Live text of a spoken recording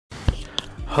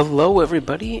Hello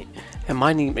everybody, and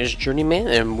my name is Journeyman,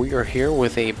 and we are here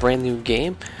with a brand new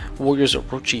game, Warriors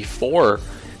Orochi 4.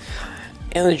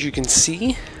 And as you can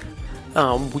see,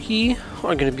 we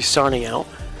are going to be starting out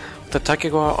with the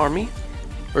Takegawa army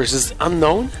versus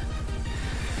Unknown.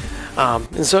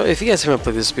 And so if you guys haven't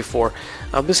played this before,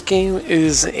 this game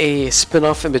is a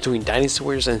spin-off in between Dynasty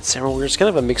Warriors and Samurai Warriors, kind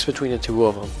of a mix between the two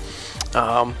of them.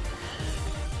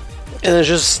 And it's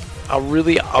just a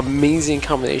really amazing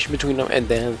combination between them, and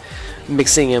then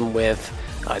mixing them with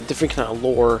different kind of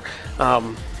lore.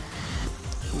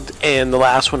 And the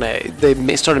last one,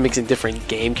 they started mixing different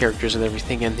game characters and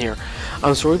everything in here.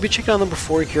 So we'll be checking out number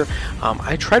 4 here.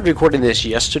 I tried recording this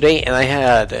yesterday, and I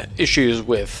had issues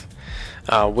with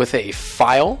a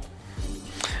file,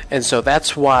 and so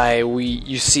that's why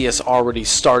you see us already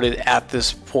started at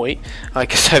this point,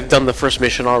 because I've done the first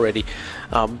mission already.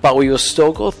 But we will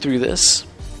still go through this.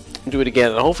 Do it again,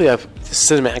 and hopefully the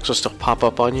cinematics will still pop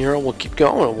up on here, and we'll keep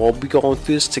going, and we'll be going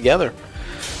through this together.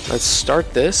 Let's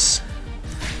start this,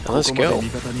 and let's go.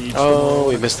 Oh,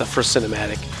 we missed the first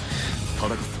cinematic.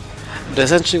 But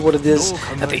essentially what it is,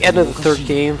 at the end of the third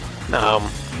game,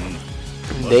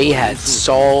 they had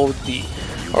solved they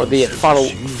had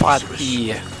fought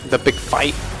the big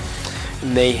fight,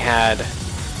 and they had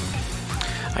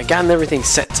gotten everything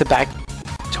set to back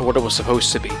to what it was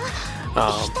supposed to be.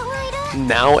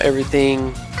 Now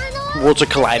worlds are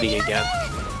colliding again,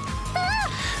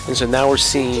 and so now we're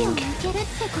seeing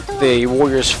the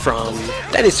warriors from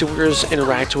Dynasty Warriors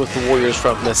interact with the warriors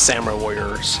from the Samurai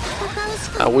Warriors,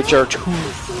 which are two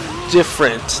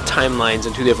different timelines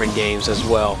and two different games as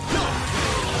well.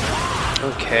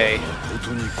 Okay,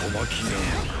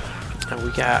 and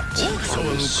we got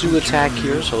a Zoo attack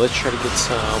here, so let's try to get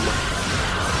some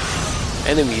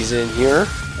enemies in here.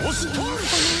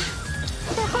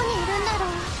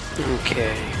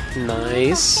 Okay,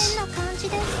 nice.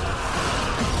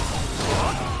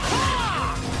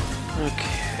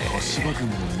 Okay.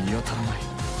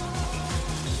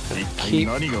 Keep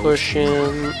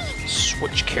pushing.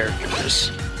 Switch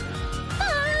characters.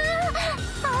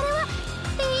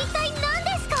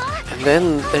 And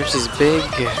then there's these big,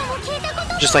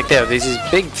 just like that, there's these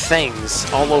big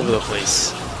things all over the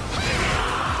place.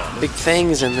 Big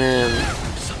things, and then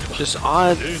just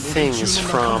odd things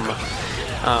from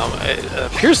it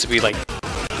appears to be like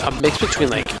a mix between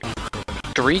like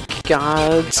Greek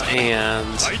gods and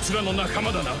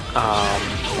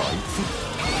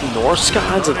Norse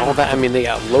gods and all that. I mean, they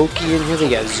got Loki in here, they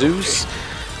got Zeus.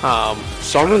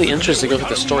 So I'm really interested to go through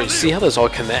the story, see how this all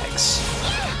connects.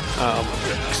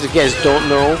 Because if you guys don't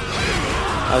know,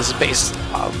 this is based,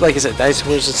 like I said, Dynasty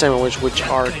Warriors and Samurai Warriors, which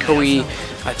are Koei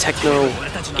techno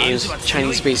games,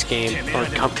 Chinese-based game, or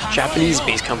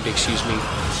Japanese-based company, excuse me.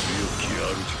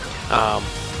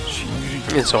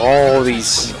 And so all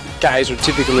these guys are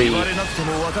typically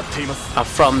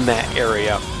from that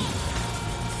area,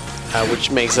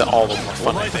 which makes it all the more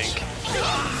fun, I think.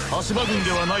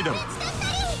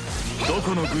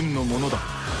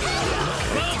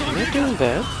 Can I do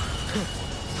that?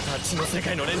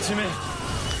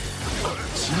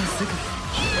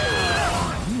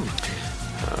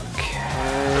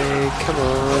 Okay, come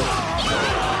on.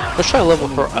 Let's try to level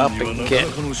her up and get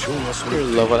her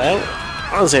leveled out.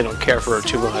 Honestly, I don't care for her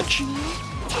too much.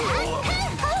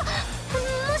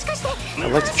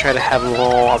 I'd like to try to have them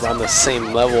all around the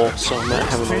same level, so I'm not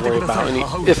having to worry about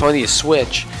if I need to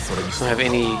switch, I don't have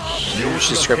any huge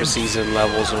discrepancies in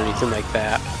levels or anything like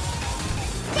that.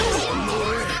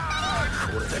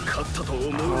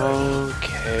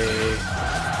 Okay.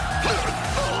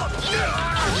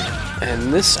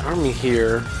 And this army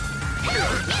here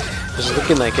is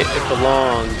looking like it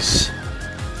belongs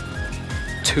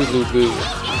to Lubu.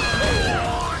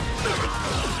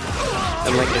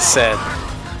 And like I said,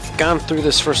 I've gone through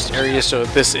this first area, so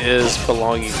this is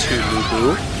belonging to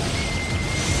Lubu.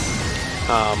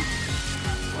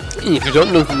 If you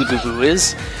don't know who Lubu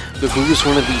is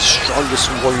one of the strongest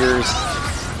warriors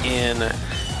in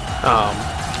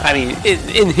I mean,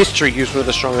 in history, he was one of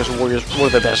the strongest warriors, one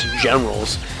of the best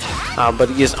generals. But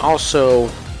he is also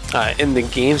in the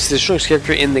games, the strongest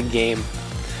character in the game.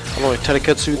 Along with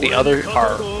Tadakatsu, the other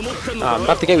are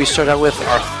not the guy we started out with.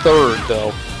 Our third,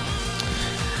 though,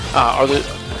 are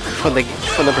from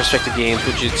the perspective games,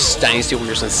 which is Dynasty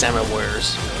Warriors and Samurai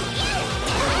Warriors.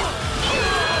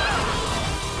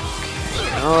 Okay,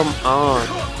 come on.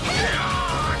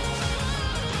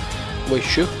 Wait,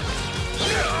 shoot.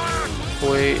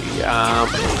 Wait, now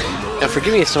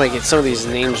forgive me if I get some of these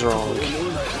names wrong.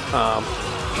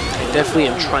 I definitely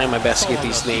am trying my best to get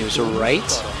these names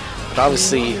right, but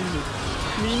obviously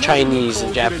Chinese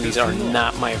and Japanese are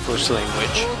not my first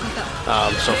language,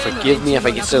 so forgive me if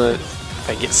I get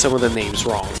some of the names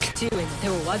wrong.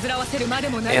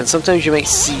 And sometimes you might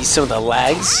see some of the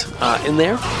lags in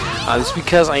there. This is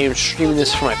because I am streaming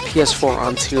this from my PS4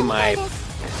 onto my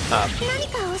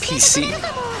PC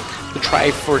to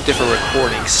try for a different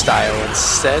recording style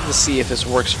instead to see if this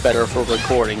works better for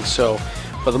recording. So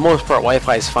for the most part,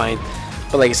 Wi-Fi is fine,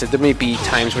 but like I said, there may be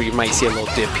times where you might see a little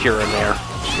dip here and there.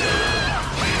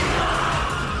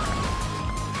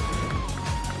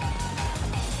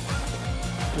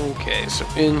 Okay, so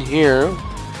in here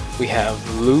we have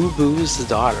Lu Bu's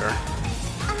daughter.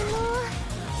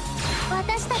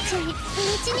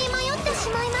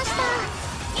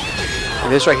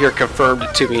 And this right here confirmed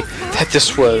to me that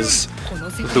this was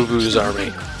Lu Bu's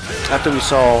army. After we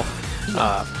saw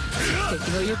oh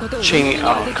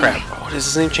crap, what is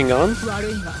his name? Chingon?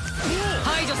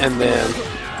 And then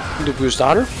Lu Bu's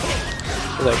daughter.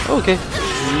 We're like, oh, okay,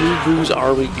 Lu Bu's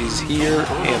army is here,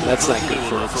 and that's not good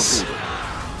for us.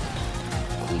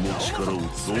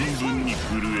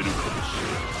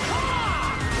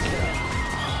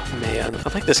 Man, I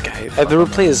like this guy. I've never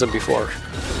played as him before.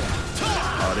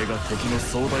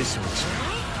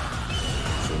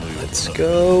 Let's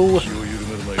go.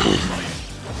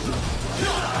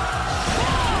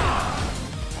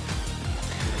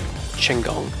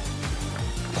 Chingon.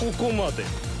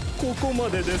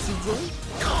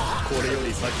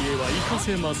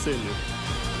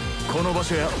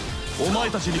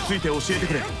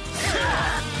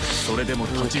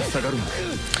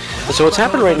 So what's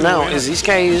happened right now is these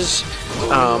guys,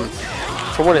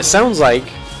 from what it sounds like,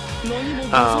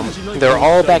 they're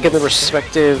all back in their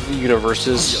respective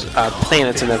universes,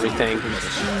 planets and everything,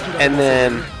 and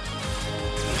then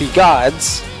the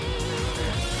gods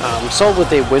saw what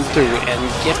they went through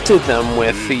and gifted them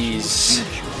with these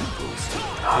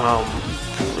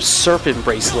serpent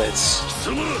bracelets.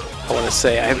 I want to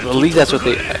say, I believe that's what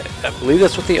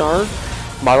they are,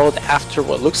 modeled after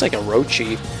what looks like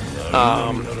Orochi,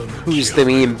 who's the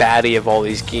main baddie of all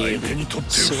these games.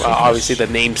 Obviously the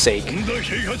namesake.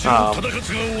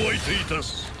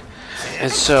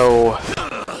 And so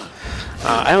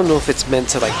I don't know if it's meant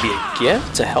to like be a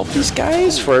gift to help these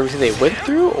guys for everything they went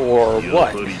through or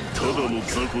what.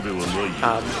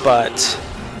 But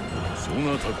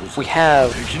we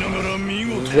have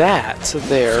that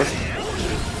there.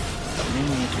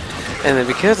 And then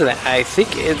because of that, I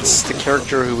think it's the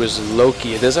character who was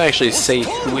Loki. It doesn't actually say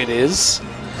who it is.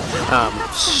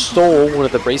 Stole one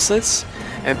of the bracelets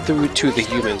and threw it to the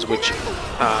humans, which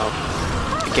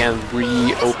again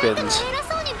reopened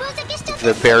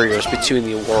the barriers between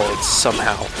the worlds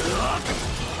somehow.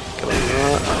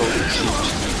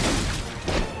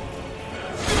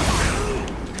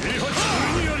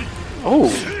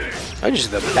 Oh, I just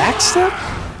did the backstep?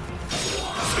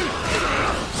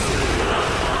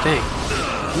 Dang,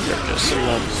 we are just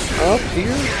up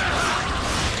here.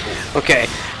 Okay,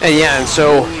 and yeah, and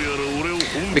so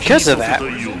because of that,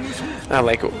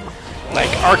 like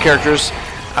our characters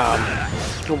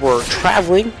were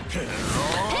traveling.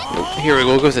 Here we go.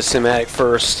 We'll go with the cinematic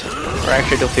first. Or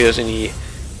actually, I don't think there's any.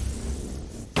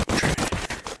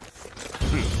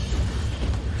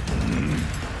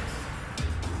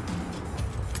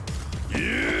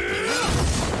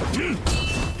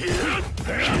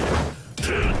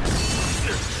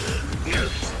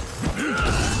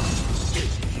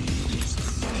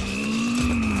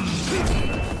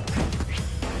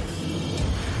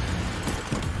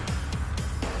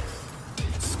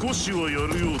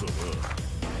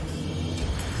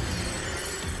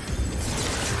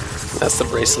 That's the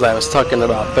bracelet I was talking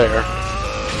about there.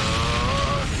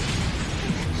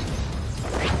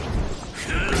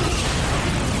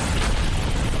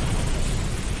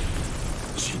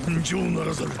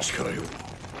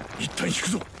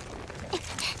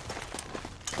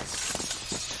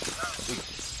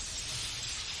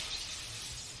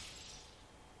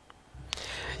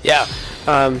 Yeah,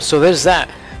 so there's that.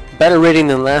 Better rating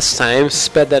than last time,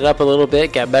 sped that up a little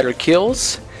bit, got better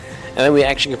kills, and then we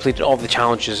actually completed all the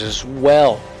challenges as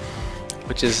well,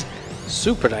 which is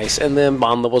super nice. And then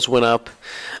bond levels went up.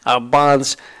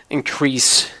 Bonds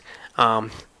increase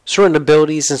certain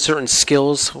abilities and certain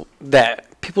skills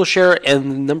that people share,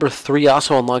 and number 3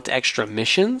 also unlocked extra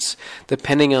missions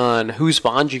depending on whose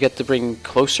bond you get to bring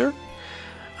closer.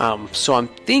 So I'm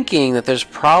thinking that there's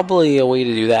probably a way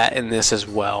to do that in this as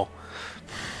well.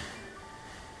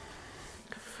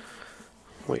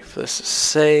 Wait for this to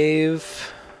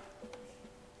save.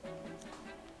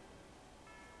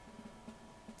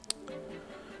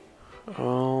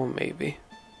 Oh, maybe.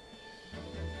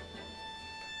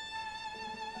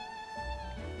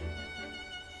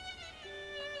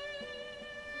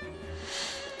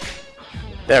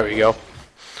 There we go.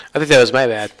 I think that was my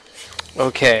bad.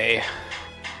 Okay.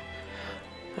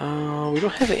 We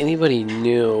don't have anybody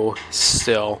new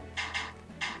still.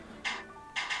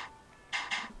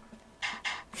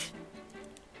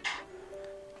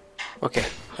 Okay,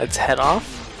 let's head off.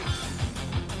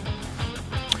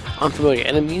 Unfamiliar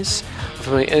enemies.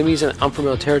 Unfamiliar enemies in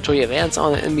unfamiliar territory. Advance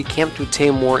on the enemy camp to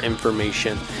obtain more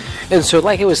information. And so,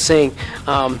 like I was saying,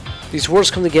 these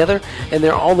worlds come together, and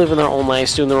they're all living their own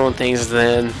lives, doing their own things, and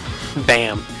then,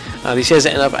 bam. These guys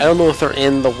end up, I don't know if they're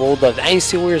in the world of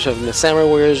Dynasty Warriors or the Samurai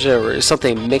Warriors or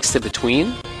something mixed in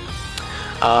between.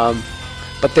 But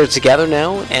they're together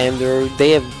now, and they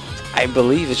have, I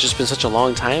believe it's just been such a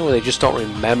long time where they just don't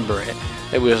remember it.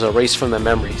 It was erased from their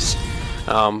memories.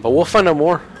 But we'll find out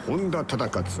more.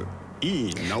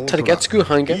 Tadagetsuku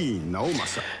Hanga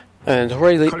and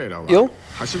Horai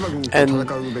and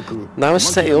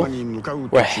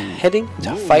Namaste were heading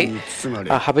to fight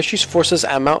Habishi's forces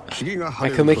at Mount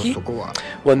Akumeki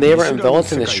when they were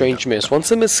enveloped in a strange mist. Once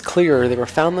the mist cleared, they were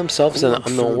found themselves in an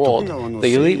unknown world.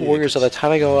 The elite warriors of the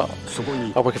Taiga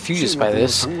were confused by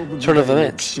this turn of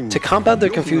events. To combat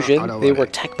their confusion, they were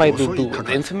attacked by Lubu,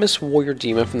 the infamous warrior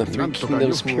demon from the Three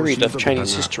Kingdoms period of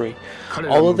Chinese history.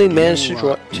 Although they managed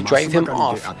to drive him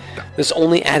off, this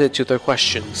only added to their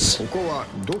questions.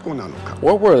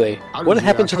 Where were they? What had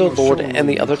happened to their lord and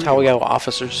the other Taoyao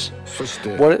officers?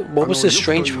 What was this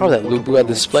strange power that Lubu had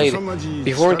displayed?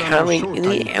 Before encountering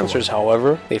any answers,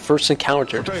 however, they first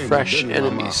encountered fresh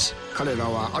enemies.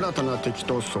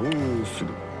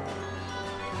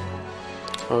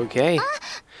 Okay.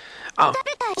 Ah,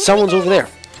 someone's over there.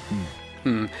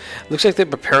 Looks like they're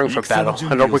preparing for battle.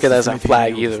 I don't recognize that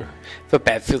flag either. I have a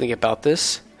bad feeling about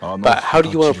this. But how do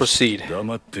you want to proceed?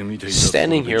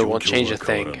 Standing here won't change a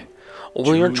thing.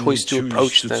 Only your choice to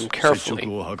approach them carefully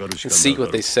and see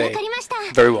what they say.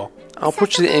 Very well. I'll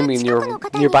approach the enemy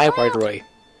nearby right away.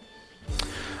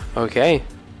 Okay.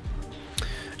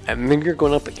 And then you're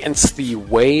going up against the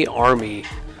Wei army.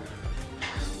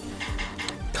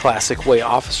 Classic Wei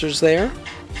officers there.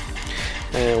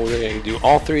 And we're going to do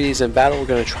all three of these in battle. We're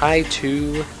going to try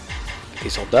to get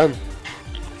these all done.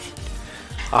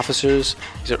 Officers,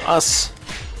 these are us.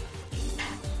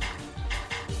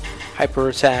 Hyper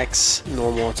attacks,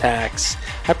 normal attacks.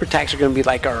 Hyper attacks are going to be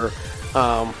like our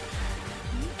are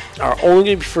only going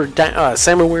to be for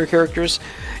Samurai Warrior characters.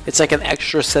 It's like an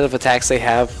extra set of attacks they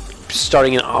have,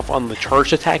 starting it off on the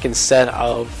charged attack instead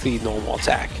of the normal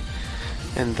attack.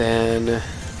 And then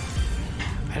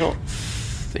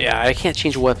I can't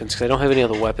change weapons because I don't have any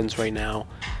other weapons right now.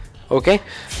 Okay,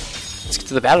 let's get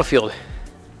to the battlefield.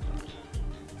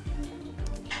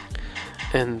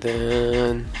 And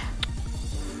then,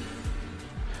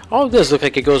 oh, it does look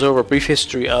like it goes over a brief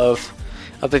history of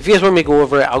if you guys want me to go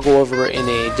over it, I'll go over it in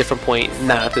a different point,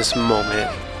 not at this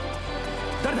moment.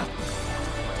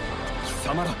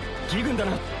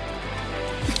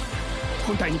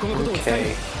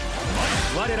 Okay.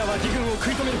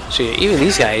 So yeah, even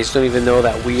these guys don't even know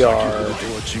that we are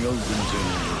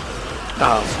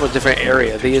from a different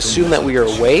area. They assume that we are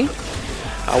Wei,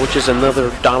 which is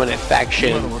another dominant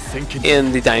faction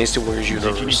in the Dynasty Warriors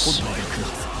universe.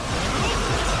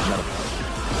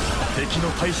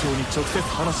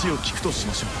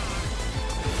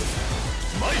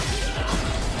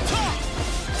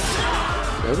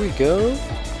 There we go.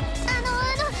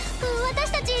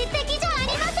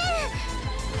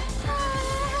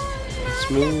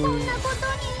 Smooth.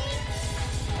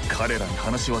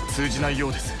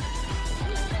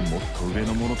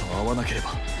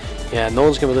 Yeah, no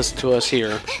one's gonna listen to us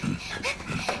here.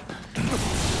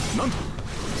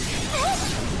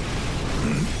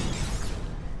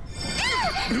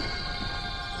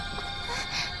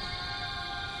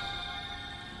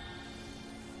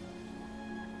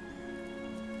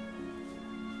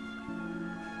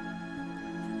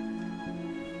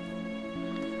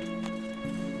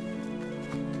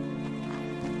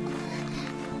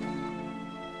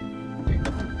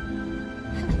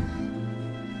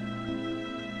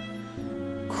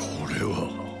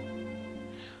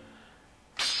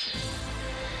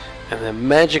 And then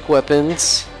magic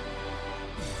weapons.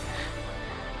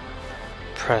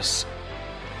 Press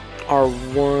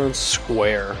R1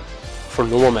 square for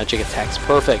normal magic attacks.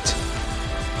 Perfect.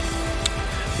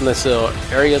 And this little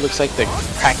area looks like they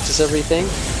practice everything.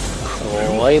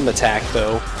 Lame attack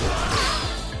though.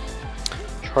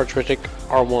 Charge magic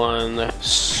R1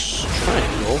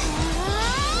 triangle.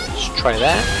 Let's try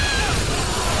that.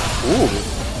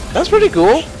 Ooh, that's pretty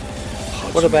cool.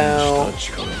 What about?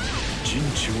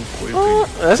 Oh,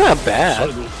 that's not bad.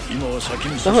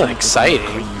 That's not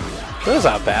exciting. That's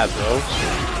not bad though.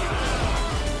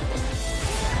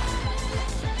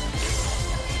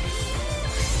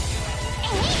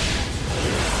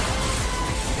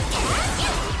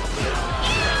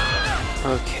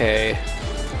 Okay,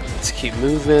 let's keep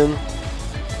moving.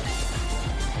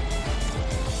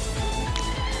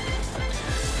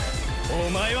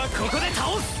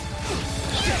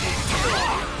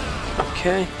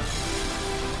 Okay.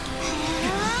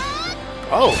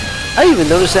 Oh, I didn't even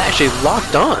noticed it actually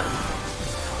locked on.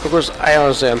 Of course, I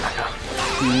honestly am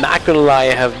not gonna lie,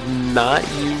 I have not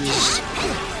used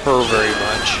her very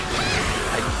much.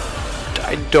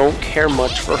 I don't care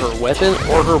much for her weapon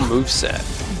or her moveset.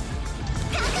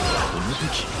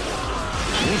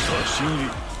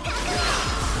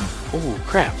 Oh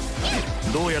crap.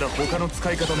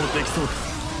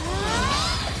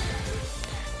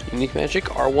 Unique magic,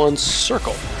 R1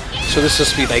 circle. So this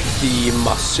must be like the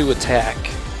Masu attack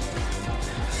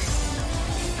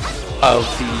of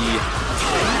the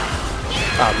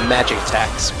magic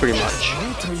attacks, pretty much.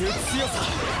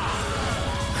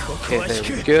 Okay, there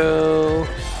we go.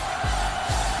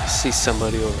 I see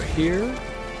somebody over here.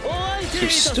 So we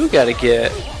still gotta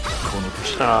get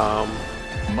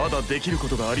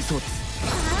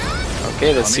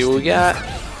okay, let's see what we got.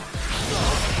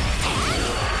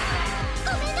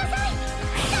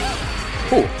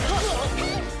 Ooh.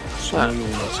 Not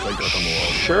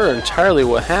sure entirely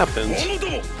what happened.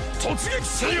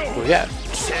 What we got?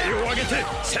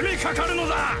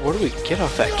 What do we get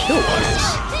off that kill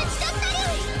wise?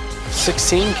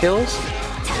 16 kills?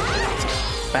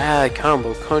 Bad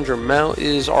combo. Conjure mount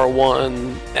is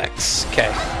R1X.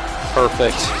 Okay,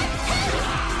 perfect.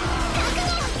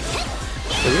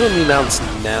 We don't need mounts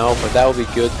now, but that will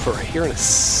be good for here in a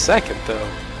second, though.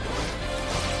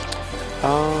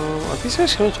 Are these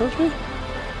guys coming towards me?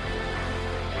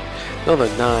 No,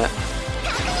 they're not.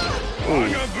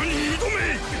 Ooh.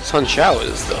 Sun Shao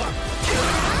is, though.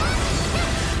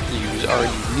 Use our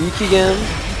unique again.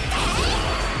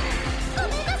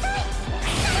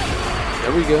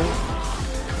 There we go.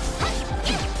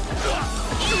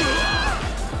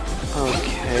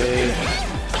 Okay.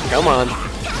 Come on.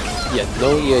 Yeah, no,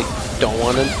 you don't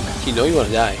want to. You know you want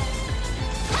to die.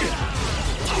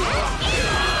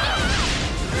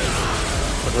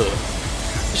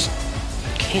 Just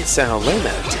can't say how lame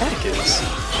that attack is.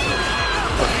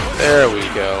 There we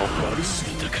go.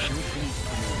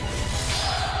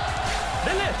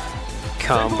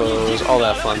 Combos, all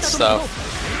that fun stuff.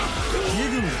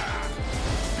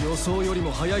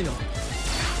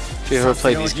 If you've ever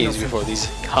played these games before, these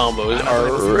combos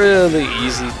are really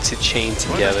easy to chain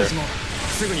together.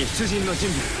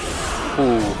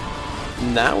 Ooh,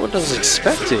 not what I was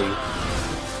expecting.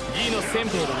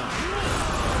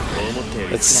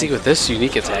 Let's see what this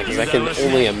unique attack is. I can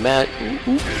only imagine.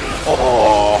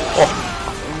 Oh,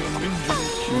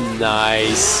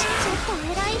 nice.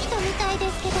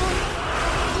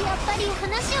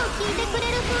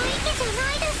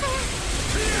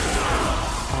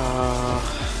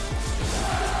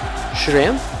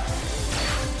 Shram?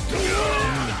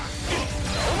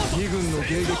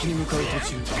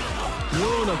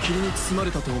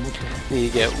 You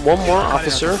get one more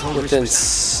officer within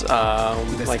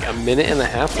like a minute and a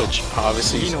half, which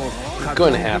obviously is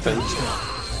going to happen.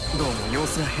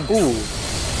 Ooh.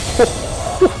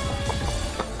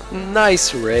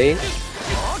 Nice, Ray.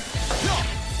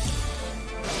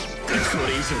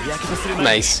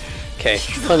 Nice. Okay,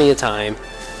 plenty of time.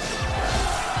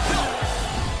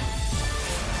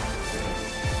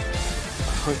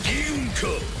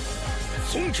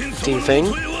 Team Thing.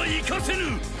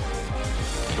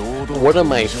 One of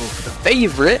my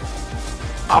favorite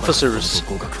officers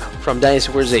from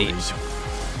Dynasty Warriors 8.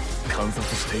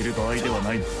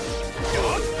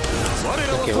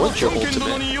 Okay, what's your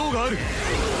ultimate?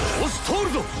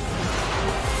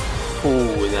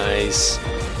 Ooh, nice.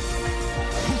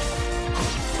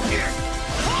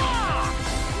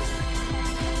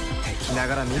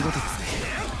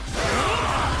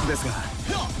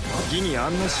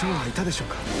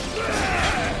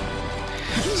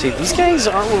 See, these guys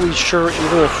aren't really sure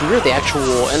even if we're the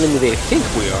actual enemy they think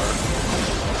we are.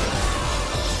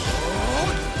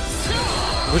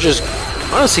 Which is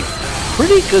honestly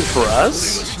pretty good for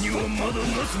us.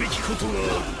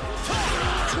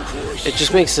 It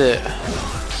just makes it,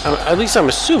 at least I'm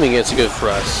assuming it's good for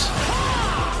us.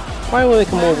 Why will they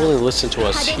come more willing to listen to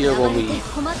us here when we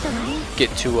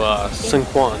get to Sun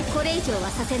Quan?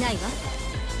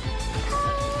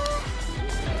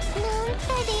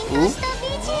 Ooh.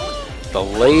 The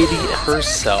lady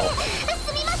herself.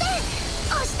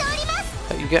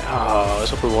 You get, oh, I was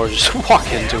hoping more just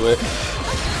walk into it.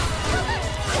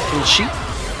 Can she?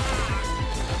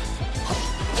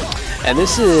 And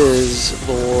this is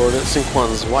Lord Sun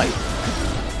Quan's wife.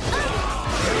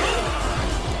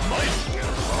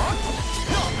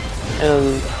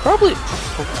 And probably,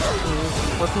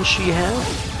 what does she have?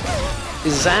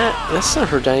 Is that's not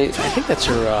her Dynasty, I think that's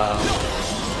her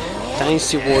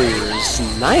Dynasty Warriors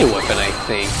Naya weapon, I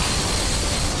think.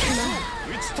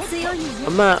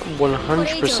 I'm not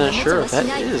 100% sure if that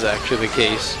is actually the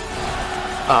case.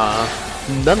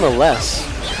 Nonetheless,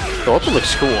 the weapon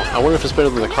looks cool. I wonder if it's better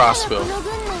than the crossbow.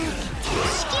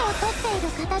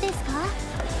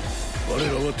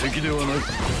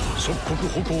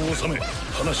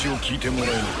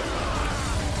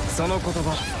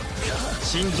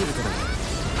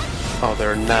 Oh,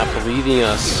 they're not believing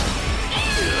us.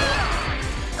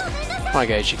 Come on,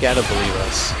 guys, you gotta believe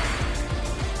us.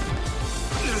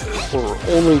 We're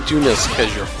only doing this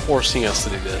because you're forcing us to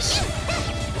do this.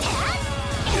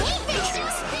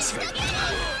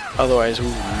 Otherwise, we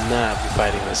would not be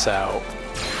fighting this out.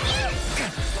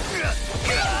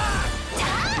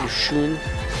 Yushun.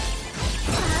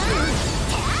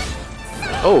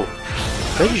 Oh,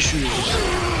 I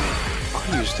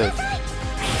used a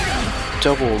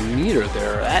double meter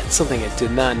there. That's something I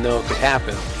did not know could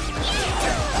happen.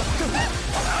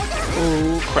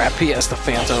 Oh crap! He has the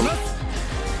Phantom.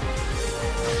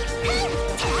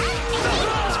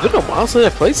 It's been a while since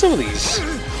I've played some of these.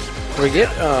 Forget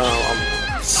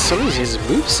some of these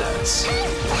movesets.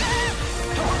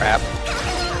 Crap.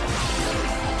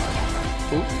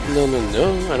 Ooh, no,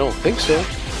 I don't think so.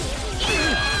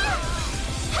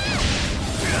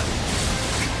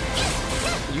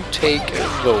 You take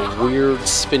the weird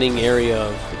spinning area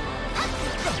of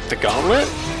the gauntlet?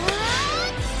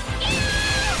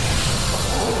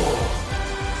 Oh,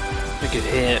 I get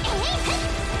hit.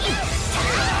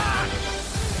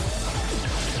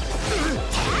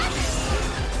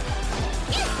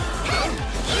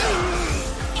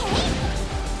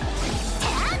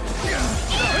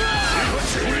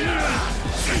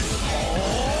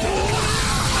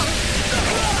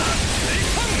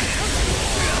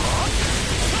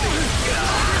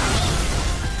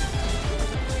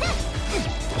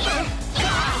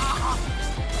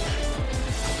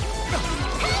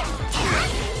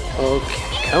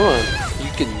 Okay, come on.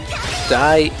 You can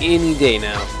die any day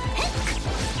now.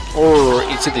 Or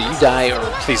it's either you die or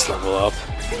please level up.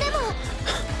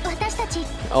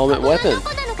 Element weapon.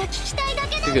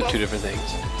 You got two different things.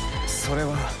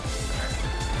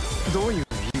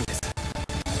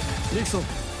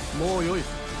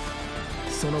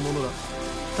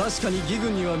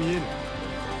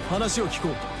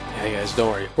 Yeah, guys,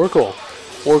 don't worry. We're cool.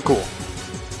 We're cool.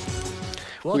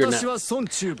 We are not.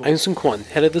 I'm Sun Quan,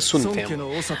 head of the Sun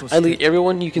family. I lead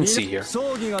everyone you can see here.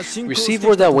 Received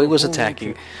word that Wei was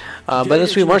attacking, but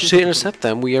as we marched to intercept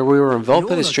them, we were enveloped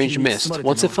by a strange mist.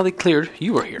 Once it finally cleared,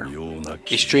 you were here.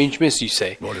 A strange mist, you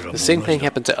say. The same thing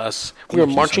happened to us. We were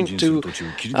marching to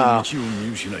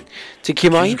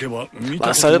Kimai,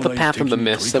 last side of the path from the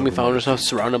mist, then we found ourselves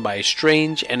surrounded by a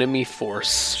strange enemy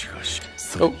force.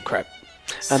 Oh crap.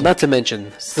 Not to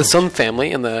mention, the Sun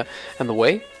family and the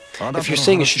Wei. If you're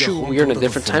saying it's true, we are in a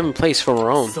different time and place from our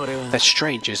own. That's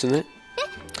strange, isn't it?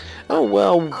 Oh,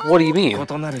 well, what do you mean?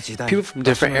 People from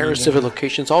different eras, different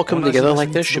locations, all coming together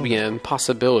like this should be an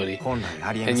impossibility.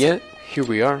 And yet, here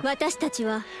we are.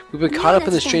 We've been caught up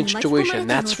in this strange situation,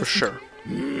 that's for sure.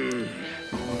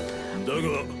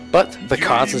 But the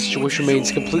cause of the situation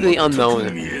remains completely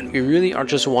unknown. We really are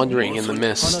just wandering in the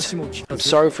mist. I'm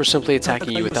sorry for simply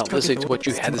attacking you without listening to what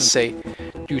you had to say.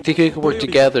 Do you think we can work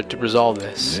together to resolve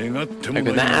this? I could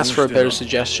not ask for a better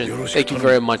suggestion. Thank you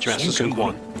very much, Master Sun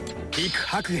Quan.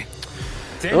 Okay.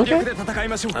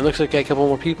 It looks like a couple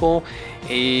more people.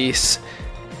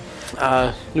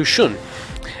 Lushun,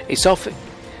 a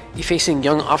self-effacing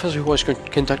young officer who has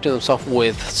conducted himself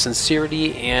with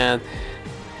sincerity and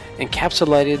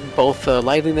encapsulated both the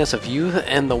liveliness of youth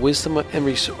and the wisdom of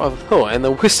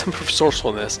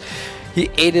resourcefulness. He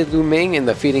aided Lu Ming in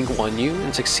defeating Guan Yu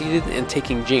and succeeded in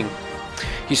taking Jing.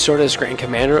 He served as Grand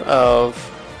Commander at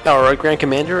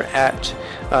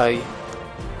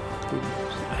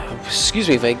excuse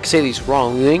me if I say these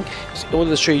wrong. Lu Ming is able to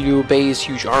destroy Liu Bei's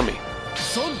huge army.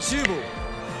 Sun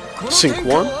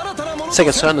Quan,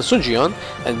 second son of Sun Jian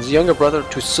and his younger brother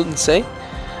to Sun Ce.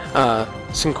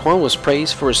 Sun Quan was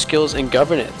praised for his skills in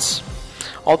governance.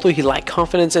 Although he lacked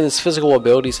confidence in his physical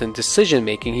abilities and decision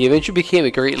making, he eventually became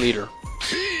a great leader.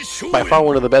 By far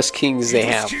one of the best kings they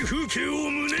have.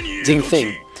 Ding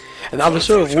Feng, an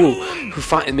officer of Wu who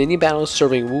fought in many battles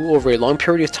serving Wu over a long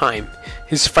period of time.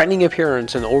 His frightening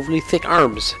appearance and overly thick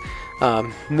arms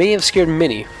may have scared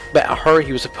many, but at heart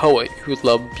he was a poet who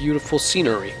loved beautiful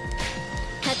scenery.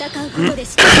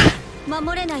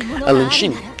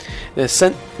 Lin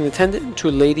Xin, an attendant to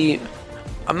a lady,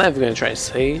 I'm not even going to try to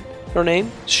say, her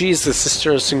name. She's the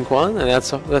sister of Sun Quan, and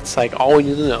that's like all we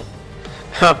need to know.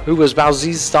 Who was Bao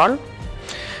Zi's daughter?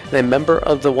 And a member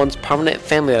of the once prominent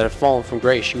family that had fallen from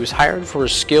grace. She was hired for her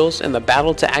skills in the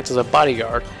battle to act as a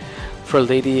bodyguard for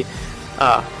Lady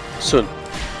Sun.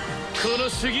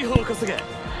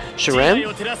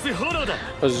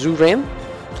 Zuran,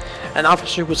 an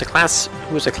officer who was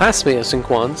a classmate of Sun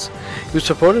Quan's. He was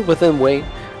promoted within Wu,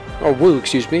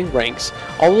 ranks.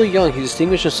 Although young, he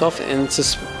distinguished himself in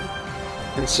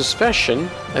suppression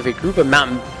of a group of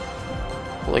mountain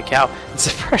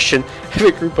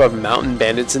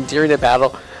bandits and during the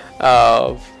battle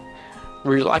of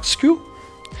Relaxku.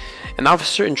 An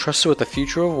officer entrusted with the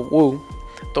future of Wu,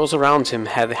 those around him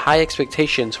had high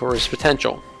expectations for his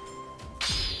potential.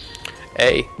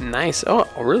 Nice. Oh,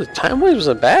 really? Time-wise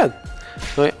wasn't bad.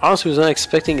 I honestly was not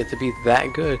expecting it to be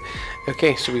that good.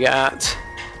 Okay, so we got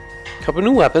a couple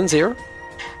new weapons here.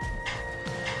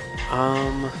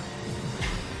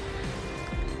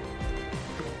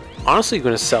 Honestly, I'm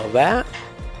going to sell that.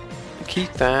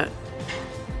 Keep that.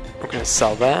 I'm going to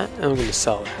sell that, and I'm going to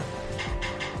sell that.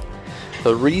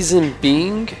 The reason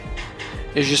being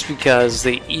is just because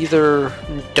they either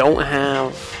don't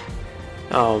have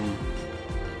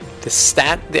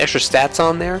the extra stats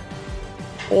on there,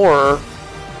 or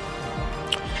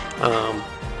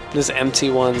there's empty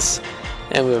ones,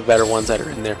 and we have better ones that are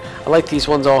in there. I like these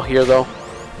ones all here though,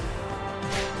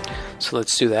 so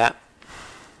let's do that.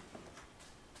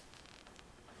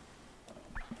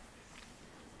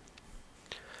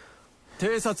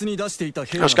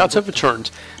 Our scouts have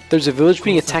returned. There's a village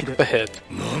being attacked up ahead.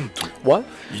 What?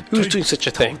 Who's doing such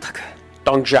a thing?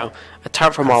 Dong Zhao, a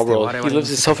tyrant from our world. He lives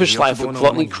a selfish life with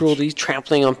gluttony, cruelty,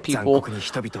 trampling the people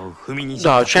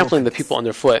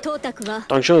underfoot.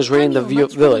 Dong Zhao is raiding the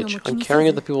village, uncaring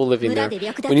of the people living there.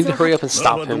 We need to hurry up and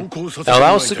stop him. Now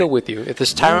allow us to go with you. If it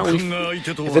is a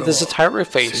tyrant we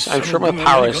face, I'm sure my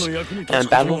powers and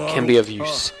battle can be of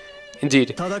use.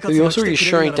 Indeed, it would be also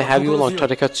reassuring to have you along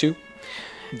Tadekatsu.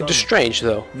 It is strange,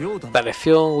 though, that I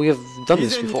feel we have done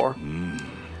this before.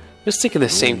 I was thinking the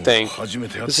same thing.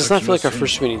 This does not feel like our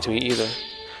first meeting to me either.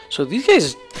 So these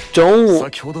guys don't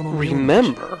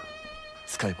remember.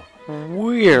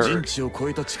 Weird.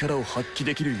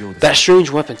 That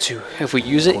strange weapon too. If we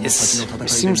use it, it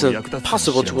seems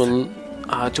possible to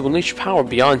unleash power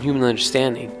beyond human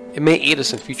understanding. It may aid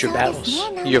us in future battles.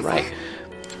 You're right.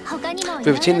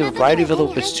 We've obtained a variety of other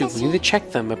weapons too. We need to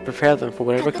check them and prepare them for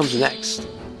whatever comes next.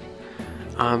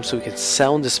 So we can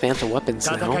sell and dismantle weapons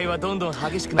now.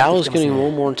 Battle is getting more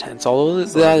and more intense, although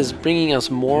that is bringing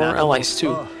us more allies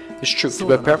too. It's true, to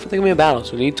prepare for the coming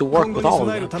battles, we need to work with all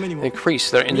of them and increase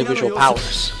their individual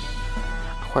powers.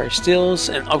 Acquire skills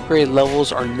and upgrade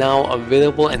levels are now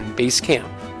available in base camp.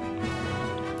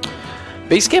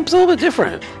 Base camp is a little bit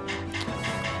different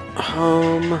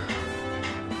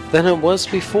than it was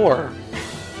before.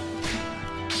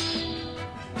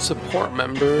 Support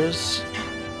members.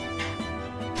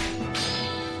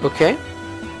 Okay.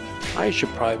 I should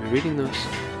probably be reading those.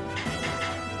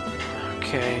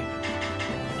 Okay.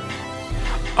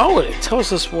 Oh, it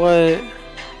tells us what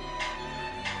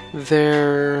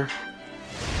their...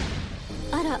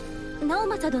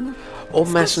 Old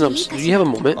Master Nums, do you have a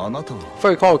moment? If I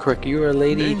recall correctly, you are a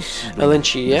Lady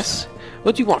Alenchi, yes?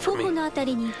 What do you want from me?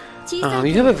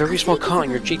 You have a very small cut on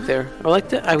your cheek there.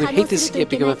 I would hate to see it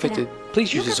become infected.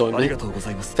 Please use this ointment.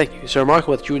 Thank you. It's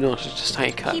remarkable that you know such a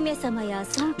tiny cut.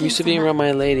 I'm used to being around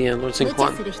my lady and Lord Sun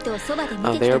Quan.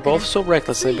 They are both so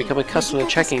reckless they become accustomed to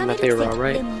checking that they are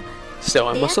alright. Still,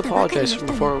 I must apologize for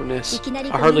beforeness.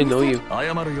 I hardly know you.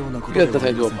 You have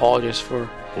nothing to apologize for.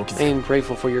 I am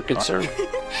grateful for your concern.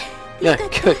 Yeah,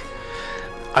 good.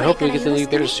 I hope we get to leave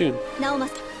there soon.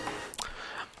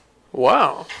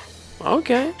 Wow.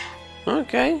 Okay.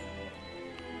 Okay.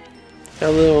 Got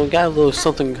a little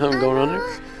something going on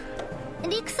there.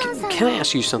 Can I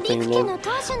ask you something, Lord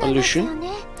Lucian?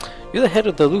 You're the head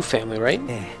of the Lu family, right?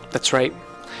 That's right.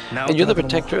 And you're the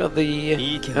protector of the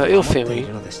Il family.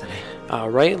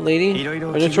 Right, lady?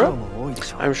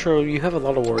 I'm sure you have a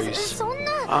lot of worries.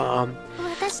 I'm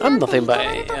nothing but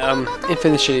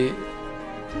infinity.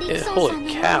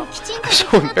 Holy cow. I'm so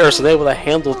embarrassed to be able to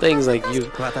handle things like you.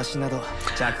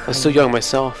 I'm still young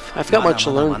myself. I've got much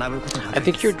to learn. I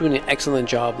think you're doing an excellent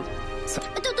job.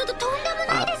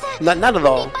 Not at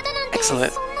all.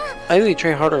 Excellent. I need to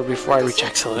try harder before I reach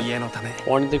excellent.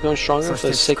 Wanting to become stronger for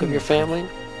the sake of your family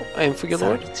and for your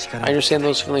lord? I understand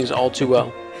those feelings all too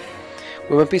well.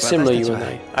 We might be similar, you and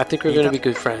I. I think we're going to be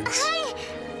good friends.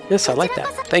 Yes, I like that.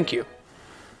 Thank you.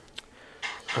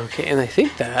 Okay, and I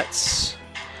think that's...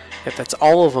 if that's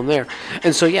all of them there.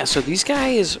 And so, yeah, so these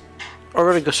guys are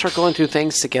going to go start going through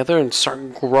things together and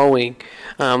start growing.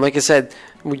 Like I said,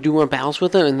 we do more battles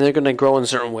with them, and they're going to grow in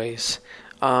certain ways.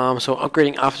 So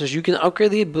upgrading officers, you can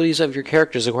upgrade the abilities of your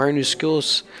characters, acquire new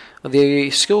skills. The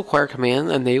skill acquire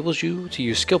command enables you to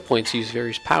use skill points to use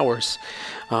various powers.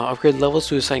 Upgrade levels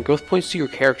to assign growth points to your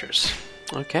characters.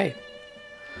 Okay.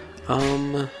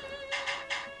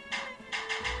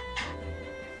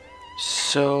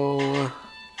 So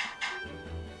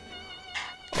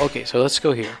let's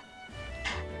go here.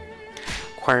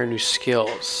 Acquire new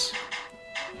skills.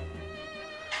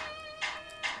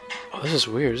 Oh, this is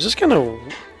weird. This kind of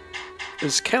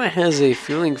has a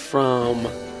feeling from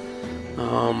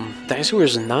Dynasty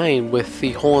Warriors 9 with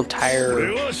the whole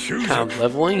entire kind of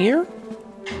leveling here.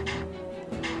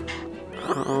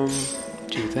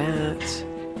 Do that.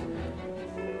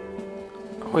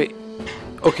 Oh, wait.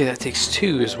 Okay, that takes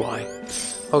 2 is why.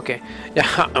 Okay. Yeah,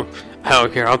 I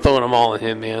don't care. I'm throwing them all at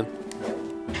him, man.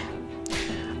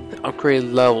 Upgrade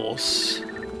levels.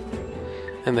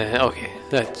 And then, okay,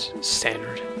 that's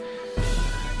standard.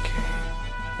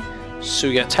 Okay. So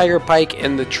we got Tiger Pike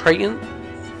and the Triton.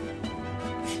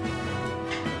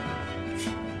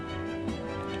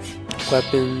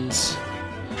 Weapons.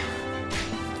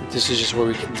 This is just where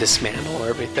we can dismantle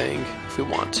everything if we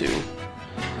want to.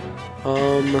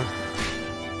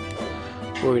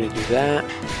 We're gonna do that.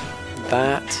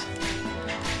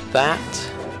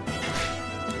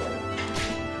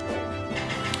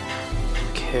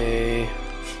 Okay.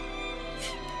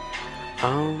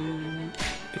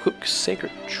 Equip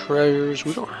sacred treasures.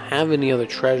 We don't have any other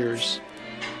treasures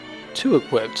to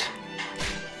equipped.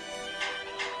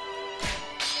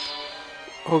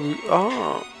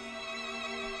 Oh.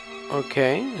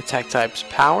 Okay. Attack types: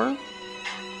 power,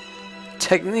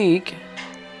 technique,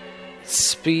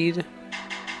 speed.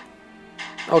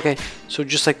 Okay, so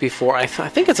just like before, I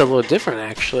think it's a little different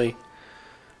actually.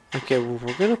 Okay, well,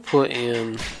 we're gonna put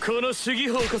in.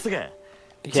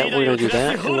 Yeah, we're gonna do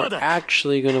that, and we're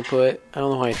actually gonna put. I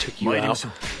don't know why I took you out.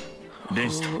 Oh,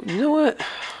 you know what?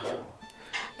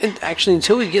 And actually,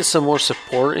 until we get some more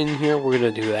support in here, we're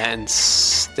gonna do that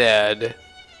instead.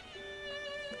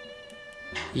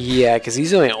 Yeah, because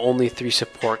these are only 3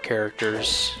 support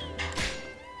characters.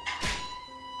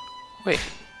 Wait.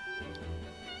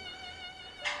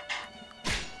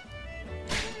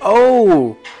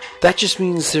 Oh, that just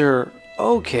means they're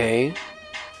okay.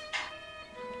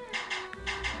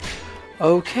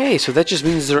 Okay, so that just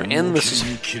means they're in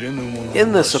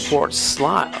the support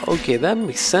slot. Okay, that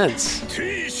makes sense.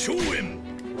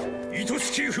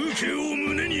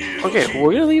 Okay,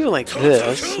 we're gonna leave it like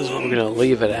this. This is what we're gonna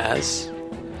leave it as.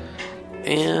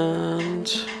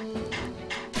 And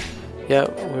yeah,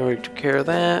 we already took care of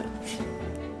that.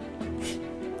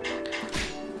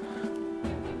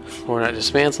 We're not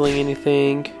dismantling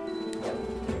anything.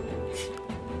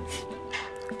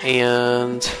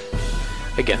 And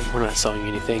again, we're not selling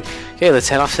anything. Okay, let's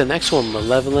head off to the next one.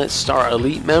 Malevolent Star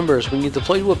Elite Members. When you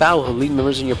deploy to a battle with elite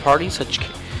members in your party, such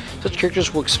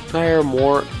characters will require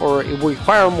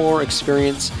more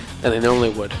experience than they normally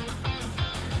would.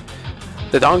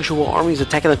 The Dongzhuo army is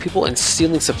attacking the people and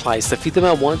stealing supplies. Defeat them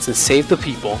at once and save the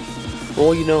people.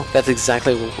 Well, you know, that's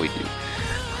exactly what we do.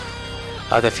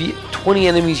 Defeat 20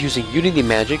 enemies using Unity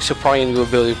Magic, so probably a new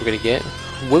ability we're going to get.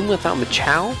 Win without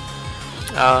Machao.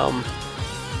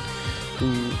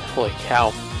 Holy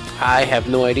cow. I have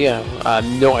no idea.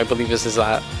 No, I believe this is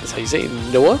that's how you say it.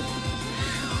 Noah?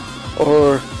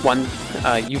 Or one,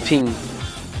 Yuping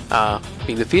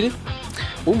being defeated.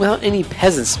 Win without any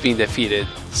peasants being defeated.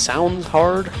 Sounds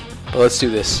hard, but let's do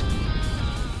this.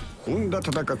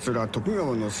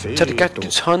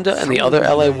 Tadakatsu's Honda and the other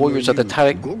allied warriors of the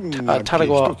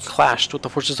Tadagawa clashed with the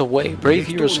forces of Wei, brave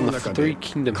heroes from the Three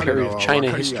Kingdom period of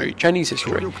Chinese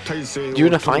history.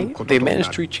 Unifying, they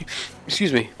managed to reach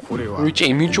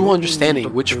a mutual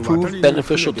understanding which proved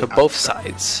beneficial to both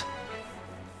sides.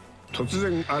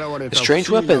 The strange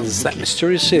weapons that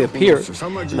mysteriously appeared,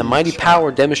 and the mighty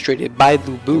power demonstrated by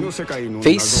Lu Bu,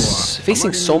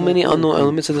 facing so many unknown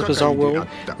elements in this bizarre world,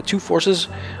 the two forces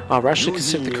rationally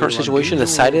considered the current situation and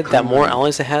decided that more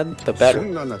allies they had, the better.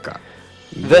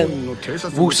 Then,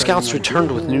 Wu's scouts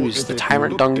returned with news. The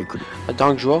tyrant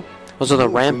Dongzhuo was on a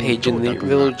rampage in the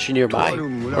village nearby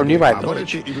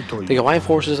village. The allied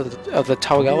forces of the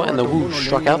Taogawa and the Wu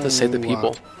struck out to save the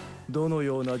people. I don't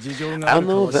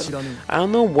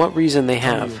know what reason they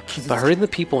have, but hurting the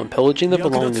people and pillaging their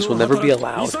belongings will never be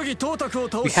allowed.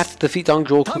 We have to defeat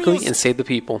Dongzhuo quickly and save the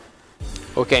people.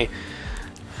 Okay.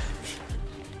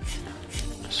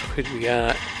 So who do we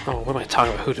got? Oh, what am I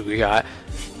talking about? Who do we got?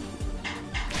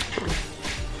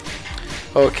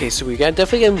 Okay, so we got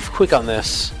definitely gotta move quick on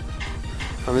this.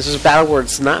 This is a battle where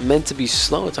it's not meant to be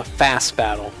slow, it's a fast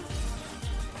battle.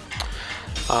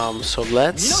 So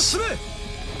let's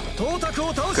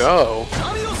go.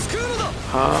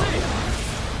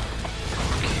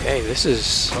 Okay, this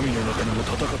is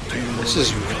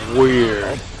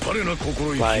weird.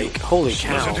 Like, holy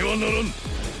cow.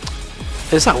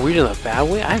 It's not weird in a bad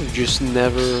way, I've just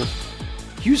never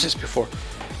used this before.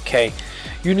 Okay.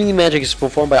 Unity magic is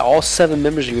performed by all 7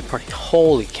 members of your party.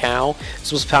 Holy cow.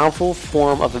 It's the most powerful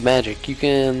form of the magic. You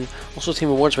can also obtain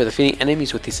rewards by defeating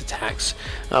enemies with these attacks.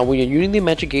 When your Unity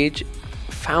magic gauge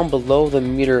found below the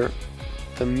meter,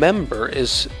 the member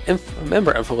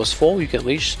info is full. You can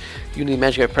unleash Unity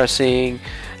magic by pressing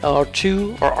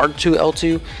LR2 or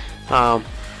R2 L2.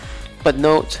 But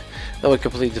note that would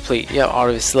completely deplete. Yeah,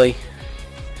 obviously.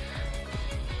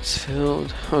 It's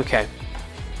filled. Okay.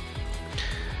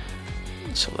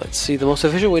 So let's see. The most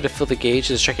efficient way to fill the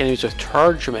gauge is to strike enemies with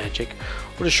charge magic,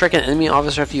 or to strike an enemy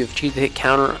officer after you have achieved the hit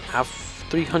counter of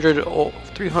 300 or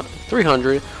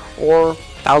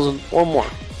 1,000 or more.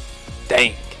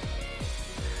 Dang.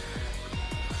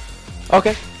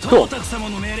 Okay, cool. I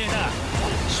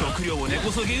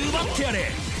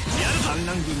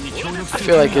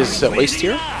feel like it's a waste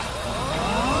here.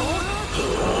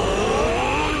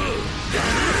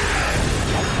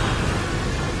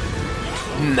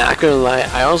 Not gonna lie,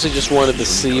 I honestly just wanted to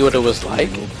see what it was like.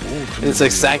 And it's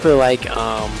exactly like,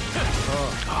 oh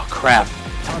crap.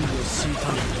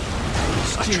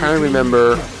 I'm trying to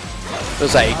remember. It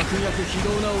was like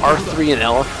R3 and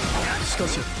L.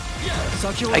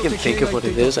 I can think of what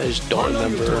it is, I just don't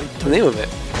remember the name of it.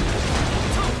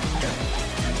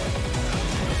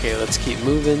 Okay, let's keep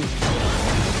moving.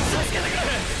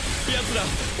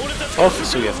 Okay,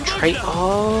 so we have trait.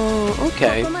 Oh,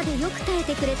 okay.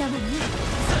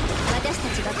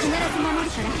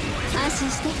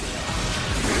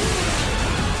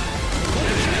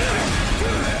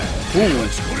 Ooh.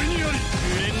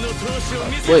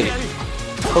 Wait.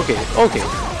 Okay, okay.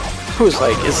 I was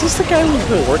like, is this the guy we've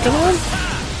been working on?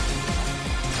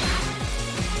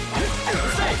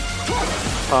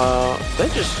 They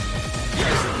just...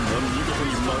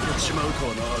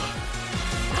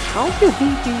 How did he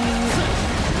do...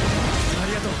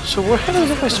 So what happens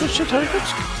if I switch to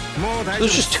targets? So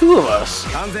there's just 2 of us.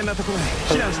 I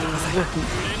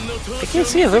can't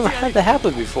see I've ever had that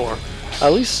happen before.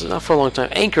 At least not for a long time.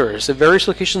 Anchors. At various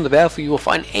locations in the battlefield, you will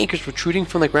find anchors protruding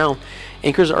from the ground.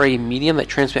 Anchors are a medium that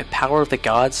transmit power of the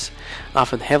gods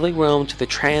from the heavenly realm to the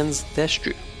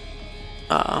transdestral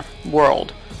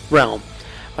realm.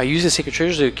 By using sacred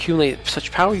treasures to accumulate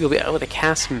such power, you'll be able to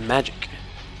cast magic.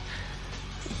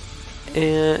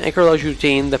 And Anchor allows you to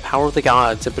obtain the power of the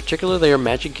gods. In particular, their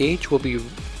magic gauge will be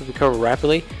recovered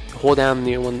rapidly. Hold down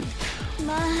near one.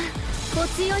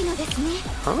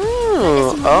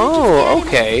 Oh,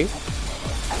 okay.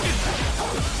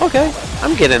 Okay,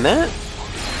 I'm getting that.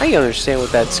 I can understand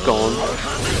what that's going.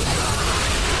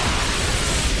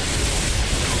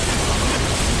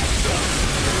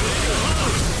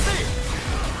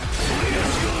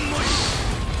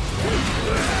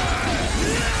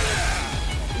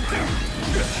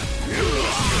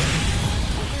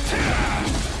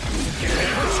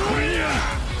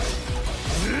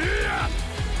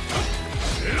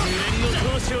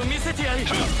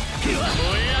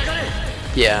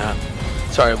 Yeah.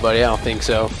 Sorry, buddy. I don't think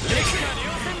so.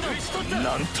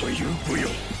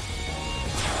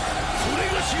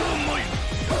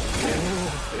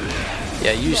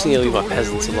 Yeah, you just need to leave my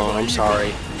peasants alone. I'm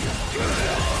sorry.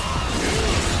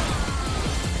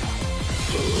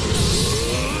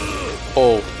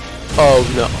 Oh. Oh,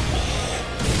 no.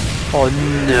 Oh,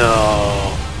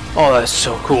 no. Oh, that's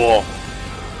so cool.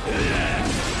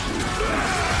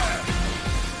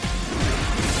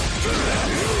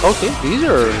 Okay, these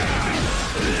are...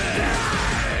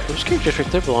 Those characters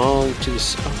right there belong to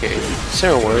this... Okay,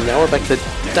 Samurai Warrior. Now we're back to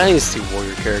Dynasty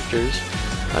Warrior characters.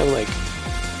 I'm like...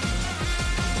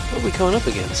 What are we coming up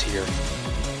against here?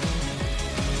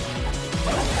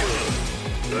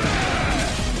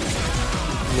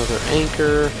 Another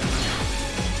anchor.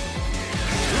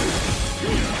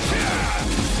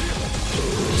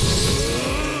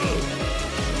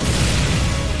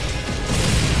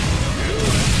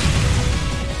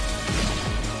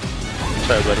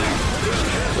 Sorry, buddy.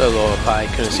 Little if I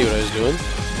couldn't see what I was doing.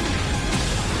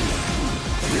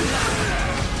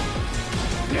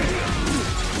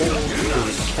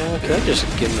 Can I just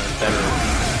give him a better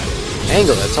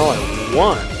angle? That's all I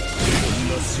want.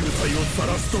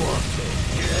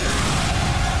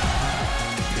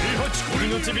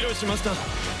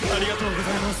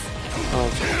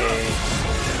 Okay.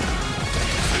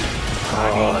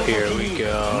 Oh, here we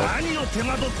go.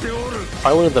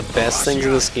 Probably one of the best things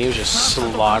in this game is just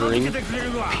slaughtering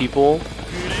people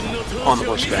on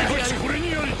horseback.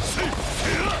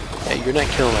 Yeah, you're not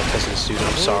killing my peasants, dude.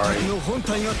 I'm sorry.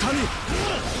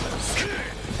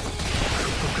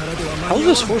 How is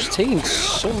this horse taking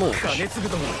so much?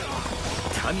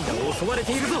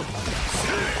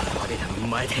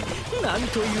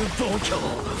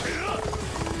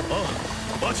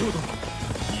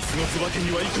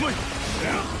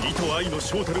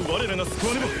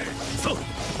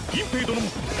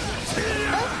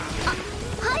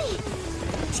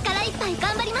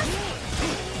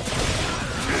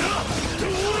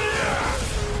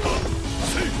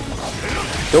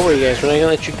 Don't worry, guys.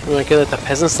 We're not gonna let the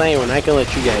peasants die. We're not gonna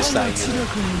let you guys die.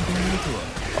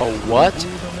 Oh, what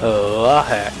the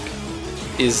heck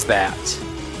is that?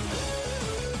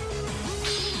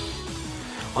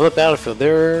 On the battlefield,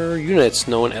 there are units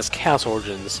known as Chaos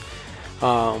Origins,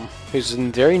 whose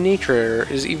very nature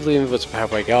is evilly influenced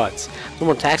by gods.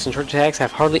 Normal attacks and charge attacks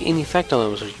have hardly any effect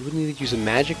on them, so you would need to use a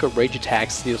magic or rage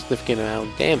attacks to deal a significant amount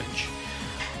of damage.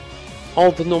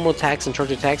 All the normal attacks and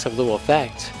charge attacks have little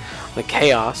effect. The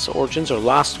Chaos Origins are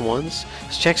lost ones.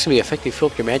 These checks can be effective to fill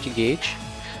up your magic gauge.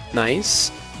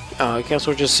 Nice. Chaos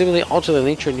Origins simply alter the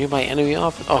nature of nearby enemy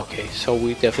off. Okay, so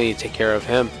we definitely need to take care of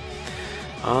him.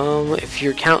 If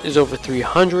your count is over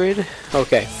 300,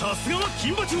 okay.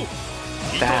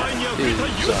 That is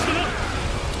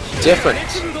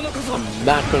different. I'm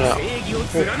not gonna.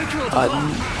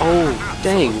 Oh,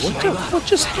 dang! What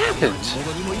just happened?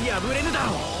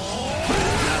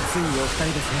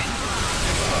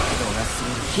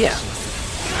 Yeah.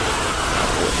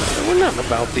 We're not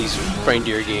about these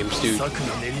reindeer games, dude.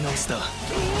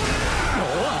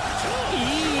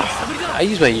 I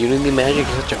use my Unity magic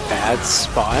in such a bad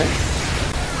spot.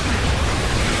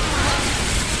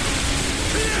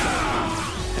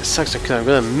 It sucks because I'm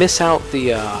gonna miss out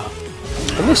the. I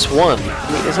missed one.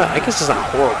 I mean, it's not. I guess it's not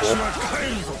horrible.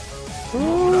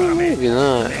 Oh, maybe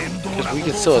not, because we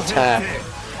can still attack.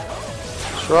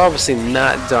 So we're obviously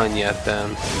not done yet,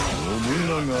 then.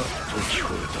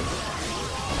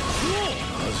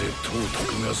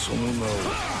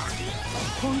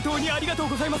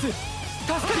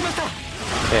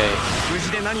 Okay.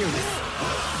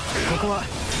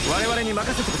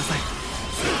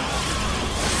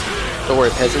 Don't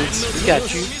worry, peasants. We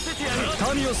got you.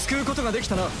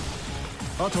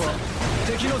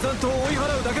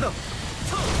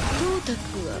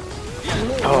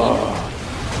 Oh.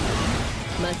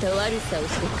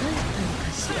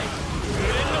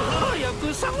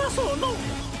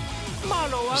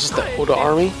 Is this the Oda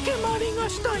army?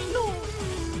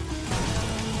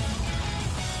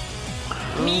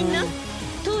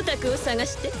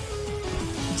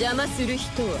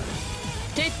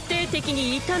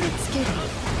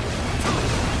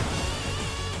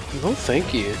 No,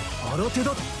 thank you.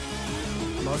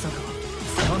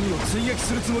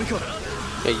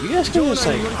 Yeah, you guys can just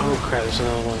like, oh crap, there's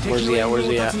another one. Where's he at? Where's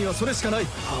he at?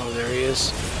 Oh, there he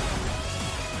is.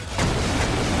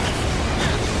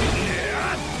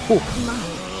 Ooh.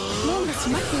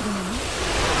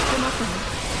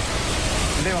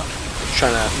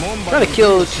 Trying to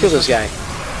kill this guy.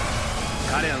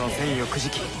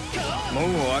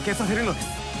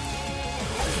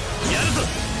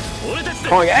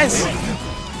 Come on, guys.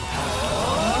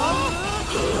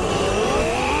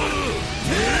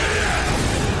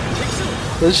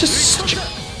 It's just such a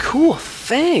cool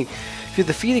thing. If you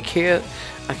defeat a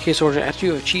Chaos Origin after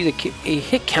you have achieved a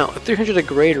hit count of 300 or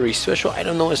greater, a special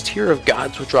item known as Tear of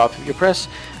Gods will drop. If you press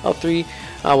L3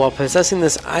 while possessing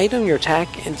this item, your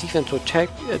attack and defense will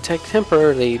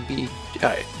temporarily be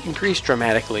increased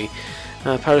dramatically.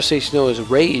 Powder station known as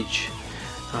Rage.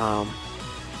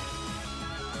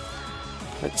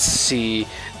 Let's see.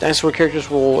 Dinosaur characters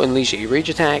will unleash a Rage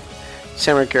attack.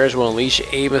 Samurai characters will unleash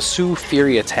a Masu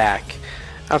Fury attack.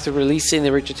 After releasing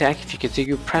the Rage attack, if you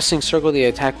continue pressing circle, the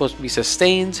attack will be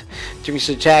sustained. To reach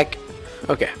the attack,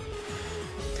 okay.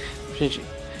 If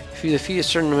you defeat a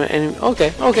certain enemy,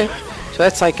 okay. So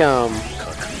that's like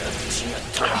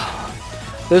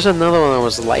there's another one that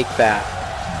was like that.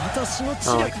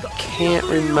 I can't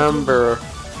remember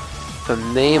the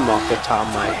name off the top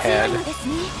of my head,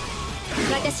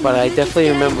 but I definitely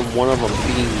remember one of them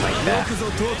being like that.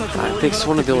 I think it's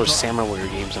one of the older Samurai Warrior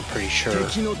games, I'm pretty sure.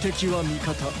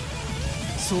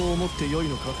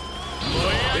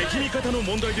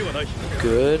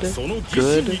 Goodbye.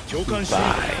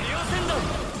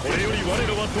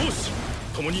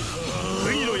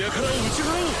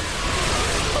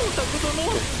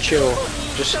 Chill.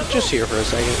 Just here for a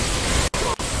second.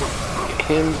 Get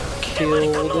him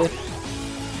killed.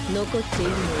 残ってい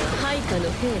るのは配下の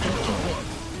兵だけね。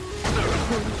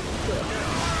ほんと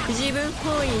自分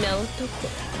本位な男。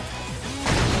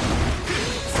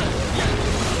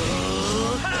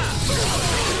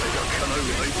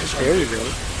There you go.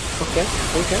 Okay,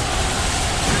 okay.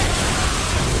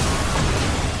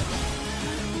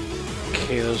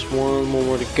 Okay, there's one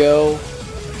more to go.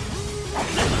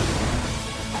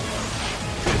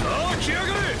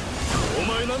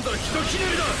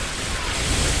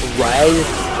 Ride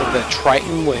the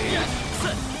Triton wave.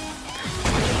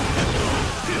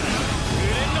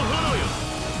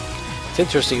 It's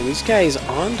interesting, these guys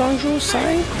on Donjo's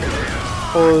side?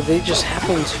 Or they just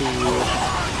happen to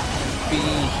be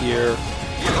here?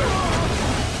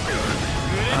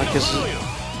 Because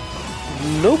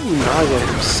Nobunaga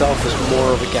himself is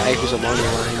more of a guy who's along the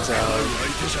lines of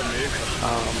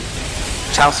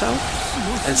Cao Cao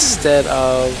instead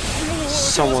of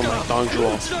someone like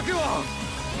Donjo.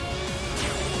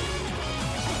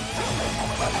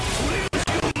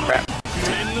 Crap.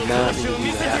 Did not mean to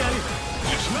do that.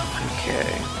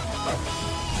 Okay.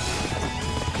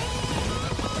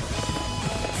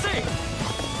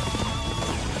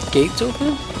 Gates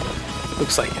open?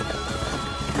 Looks like it.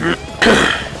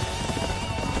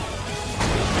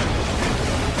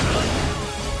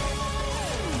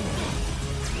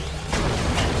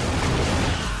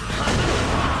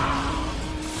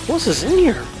 What's this in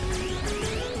here?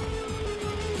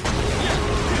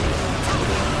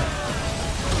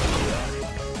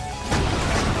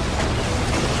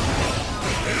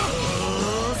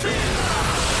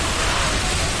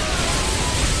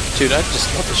 Dude, I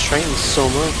just love this train so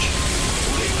much.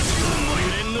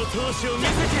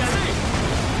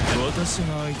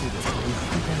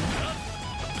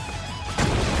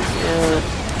 Yeah.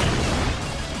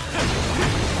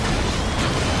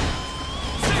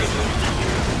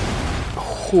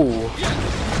 Ooh.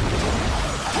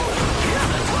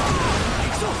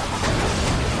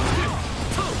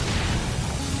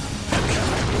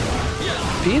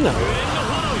 Pino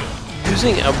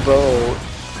using a bow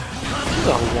is a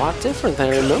lot different than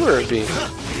I remember it being.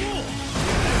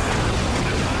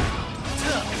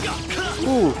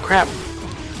 Ooh, crap.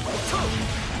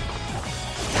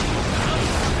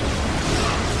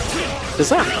 What's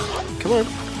that? Come on.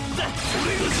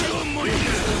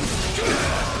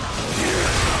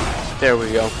 There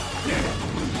we go.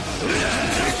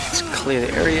 Let's clear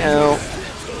the area out.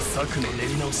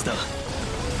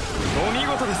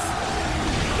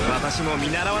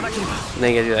 And then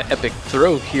you gotta do that epic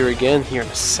throw here again here in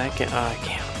a second. I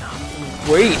can't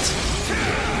wait.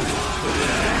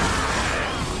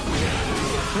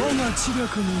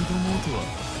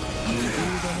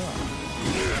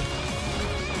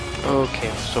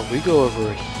 Okay, so we go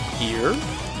over here,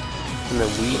 and then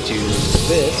we do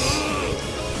this.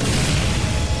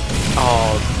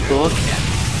 Oh, look at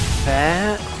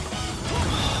that.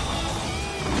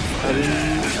 I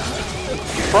didn't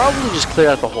probably just clear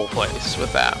out the whole place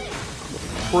with that.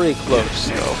 Pretty close,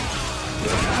 though.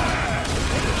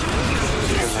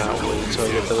 And now wait until I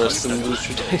get the rest of the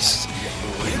booster dice.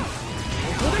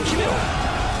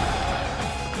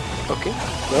 Okay,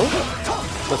 no?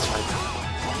 That's fine.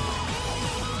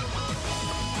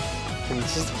 And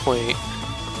this is the point.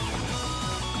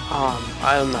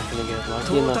 I'm not gonna get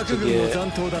lucky enough to get. I'm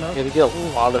gonna get a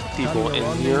lot of people in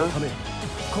here.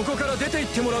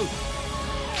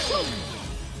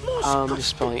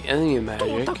 Dispelling enemy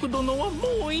magic.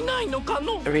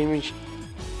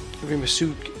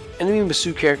 Enemy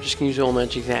Masu characters can use all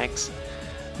magic attacks.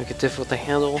 Make it difficult to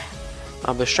handle.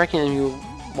 But striking enemy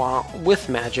while with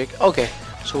magic. Okay,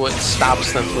 so it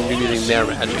stops them from using their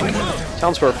magic.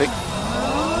 Sounds perfect.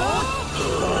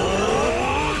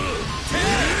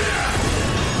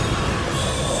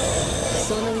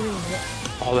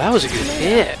 Oh, that was a good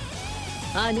hit.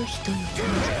 I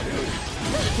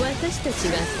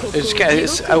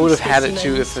would have had it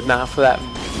too if not for that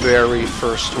very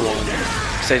first one.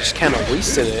 Because I just kind of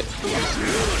wasted it.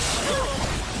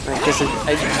 I guess I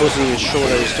wasn't even sure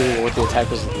what I was doing or what the attack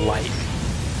was like.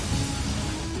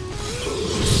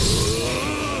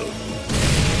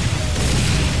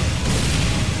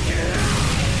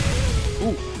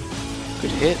 Ooh,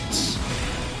 good hits.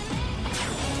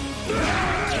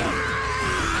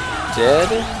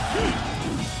 Dead.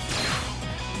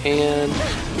 And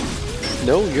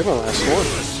no, you're my last one.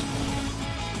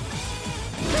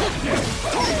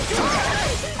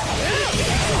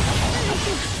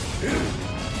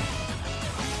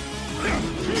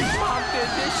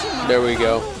 There we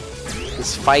go.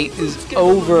 This fight is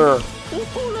over.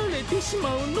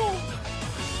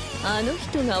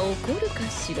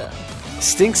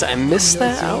 Stinks, I missed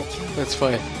that out. That's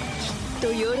fine.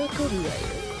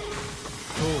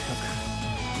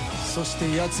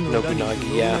 Nobunaga,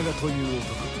 yeah.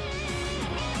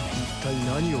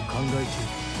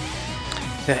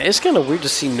 Yeah, it's kind of weird to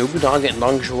see Nobunaga and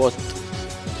Dongzhuo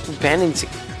banding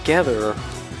together.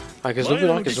 Because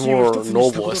Nobunaga is more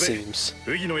noble, it seems.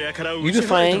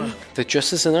 Unifying the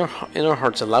justice in our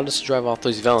hearts allowed us to drive off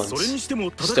those villains.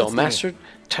 Still, Master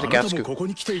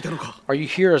Tadagatsuku, are you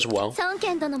here as well?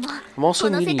 I'm also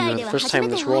meeting you for the first time in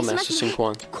this world, Master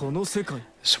Sun-Quan.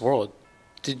 This world?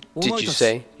 Did you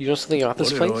say? You know something about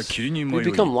this place? We've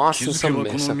become lost in some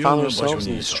mist and found ourselves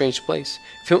in this strange place.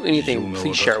 If you know anything,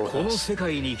 please share it with us.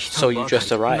 So you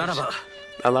just arrived.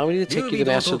 Allow me to take you to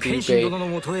Master Liu Bei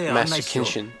and Master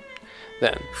Kenshin.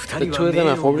 Then, the two of them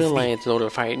have formed an alliance in order to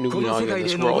fight Nobunaga in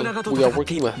this world. We are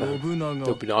working with them.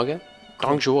 Nobunaga?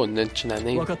 Dongzhuo mentioned that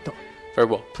name. Very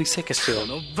well. Please take us to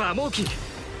them.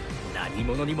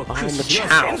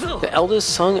 Machao, the eldest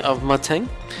son of Mateng,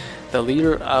 the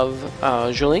leader of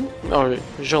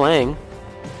Zhelang.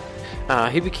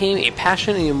 He became a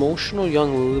passionate and emotional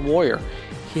young warrior.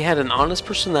 He had an honest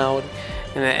personality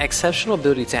and an exceptional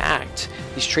ability to act.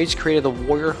 These traits created the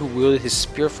warrior who wielded his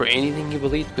spear for anything he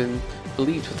believed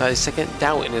without a single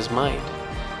doubt in his mind.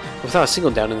 After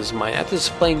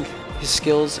displaying his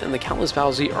skills in the countless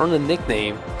battles, he earned the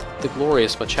nickname the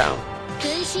Glorious Machao.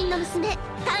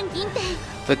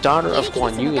 The daughter of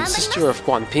Guan Yu and sister of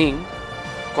Guan Xing,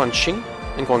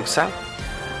 and Guan Sao,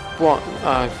 Guan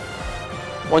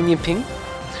Yinping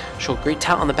showed great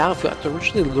talent on the battlefield after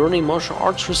originally learning martial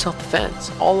arts for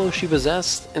self-defense. Although she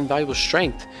possessed invaluable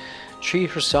strength, she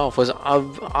herself was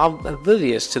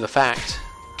oblivious to the fact.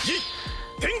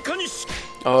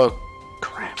 Oh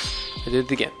crap, I did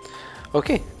it again.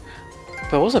 Okay,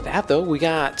 but it wasn't bad though. We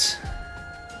got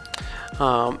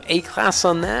A class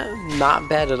on that, not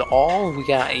bad at all. We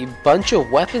got a bunch of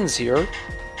weapons here.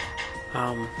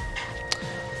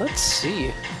 Let's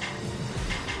see.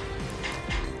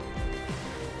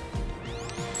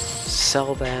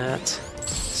 Sell that.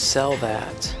 Sell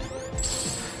that.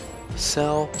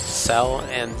 Sell,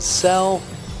 and sell.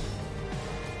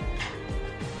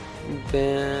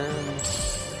 Then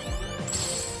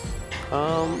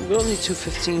we don't need two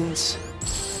 15s.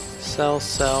 Sell.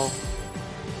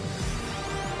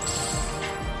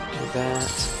 Do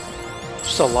that.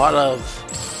 Just a lot of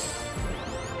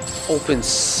open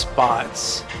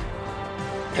spots.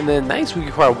 And then nice, we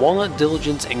require walnut,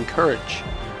 diligence, and courage.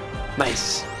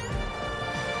 Nice.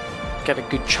 Got a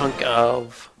good chunk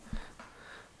of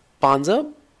bonds up.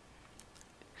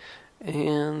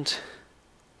 And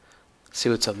let's see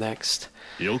what's up next.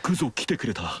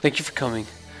 Thank you for coming.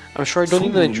 I'm sure I don't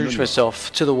even introduce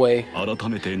myself to the way, or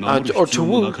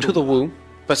to the Wu,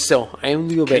 but still, I am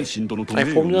Liu Bei. I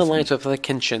formed an alliance with the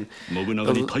Kenshin,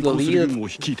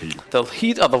 the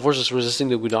lead of the forces resisting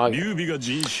the Nobunaga.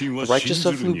 The righteousness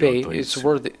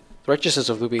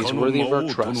of Liu Bei is worthy of our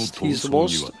trust. He is the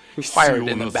most required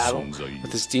in the battle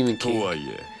with this demon king.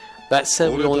 That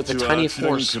said, we only have a tiny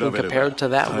force when compared to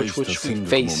that which we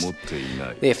face.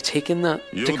 They have taken to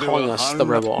calling us the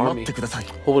rebel army.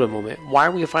 Hold a moment. Why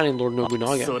are we fighting Lord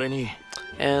Nobunaga?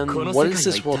 And what is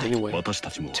this world anyway?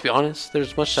 To be honest,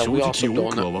 there's much that we also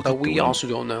don't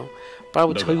know. But I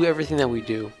will tell you everything that we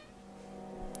do.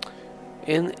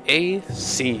 In a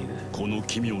scene.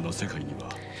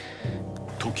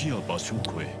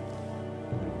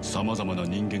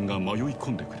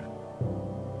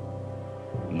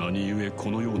 何故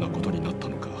このようなことになった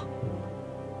のか、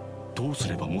どうす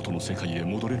れば元の世界へ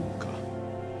戻れるのか、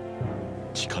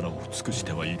力を尽くし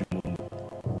てはいるものの、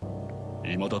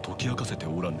未だ解き明かせて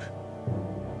おらぬ。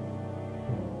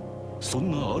そん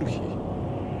なある日、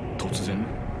突然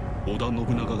織田信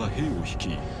長が兵を率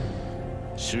い、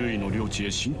周囲の領地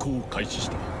へ侵攻を開始し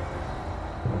た。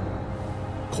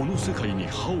この世界に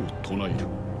覇を唱える。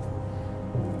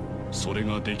それ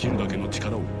ができるだけの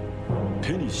力を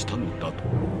手にしたのだと。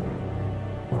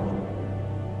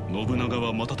信長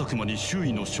は瞬く間に周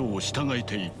囲の将を従え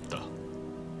ていった。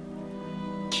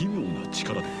奇妙な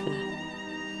力で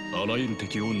あらゆる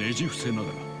敵をねじ伏せなが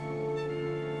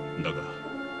ら。だが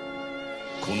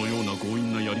このような強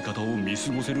引なやり方を見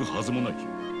過ごせるはずもない。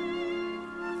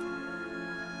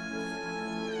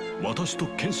私と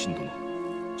謙信殿、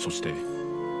そして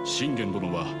信玄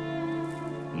殿は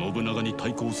信長に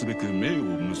対抗すべく盟を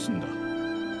結んだ。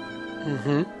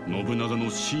信長の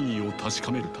真意を確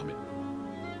かめるため、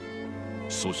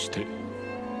そして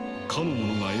かの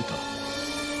者が得た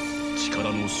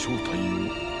力の正体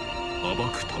を暴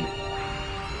くため。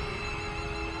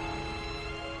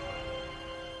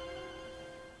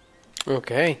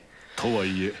Okay. とは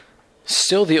いえ、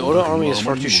 Still, the Oda army is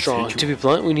far too strong. To be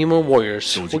blunt, we need more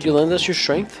warriors. Would you lend us your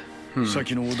strength?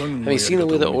 Having seen the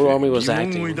way the Odo army was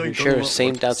acting, we share the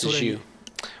same doubts as you.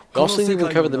 We also need to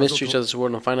uncover the mysteries of this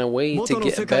world and find a way to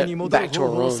get back to our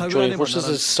own. Joining forces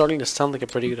is starting to sound like a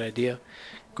pretty good idea.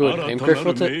 Good. I am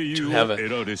grateful to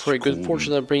heaven for a good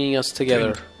fortune of bringing us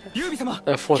together,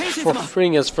 for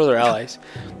freeing us further allies.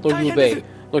 Lord Liu Bei,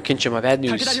 Lord Kenshin, my bad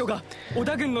news. The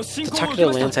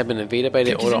Takeda lands have been invaded by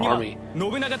the Oda army.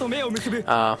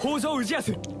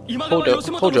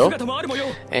 Hojo,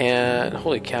 and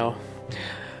holy cow.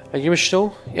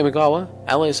 Yamashito, Yamagawa,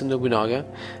 allies of Nobunaga,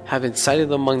 have been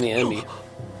sighted among the enemy.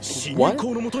 What?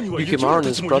 Yukimaro and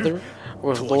his brother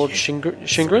were Lord Shingen,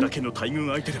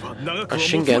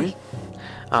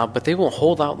 but they won't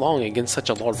hold out long against such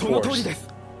a large force.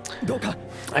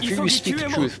 I fear you speak the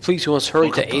truth. Please, you must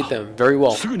hurry to aid them. Very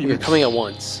well. We are coming at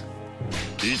once.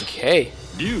 Okay.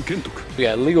 We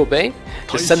got Liu Bei,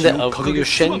 descendant of Liu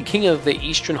Shen, king of the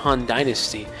Eastern Han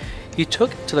Dynasty. He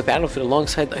took to the battlefield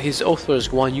alongside his oath brothers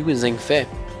Guan Yu and Zheng Fei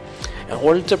in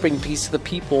order to bring peace to the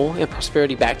people and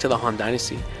prosperity back to the Han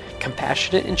Dynasty.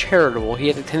 Compassionate and charitable, he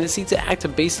had a tendency to act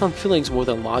based on feelings more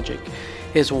than logic.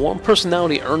 His warm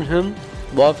personality earned him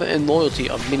love and loyalty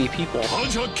of many people.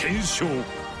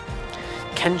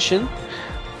 Kenshin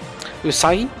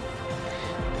Usagi,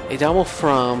 a damo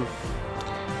from,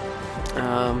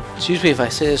 excuse me if I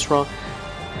say this wrong,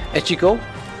 Echiko.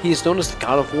 He is known as the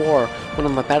God of War. When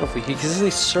on the battlefield, he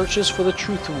consistently searches for the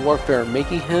truth of warfare,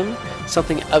 making him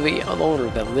something of a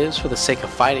loner that lives for the sake of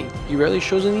fighting. He rarely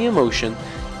shows any emotion,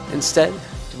 instead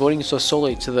devoting himself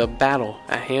solely to the battle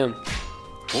at hand.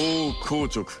 And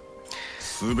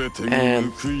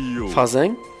Fa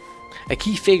Zheng, a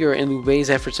key figure in Liu Bei's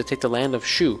efforts to take the land of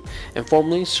Shu, and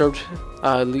formerly served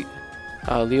Liu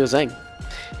Zheng.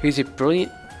 He was a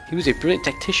brilliant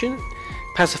tactician,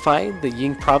 pacified the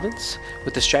Ying province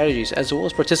with the strategies, as well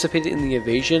as participated in the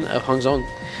invasion of Hangzhou.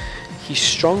 He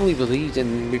strongly believed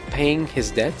in repaying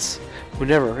his debts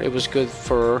whether it was good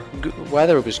for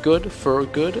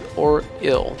good or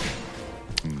ill.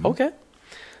 Okay.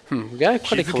 We got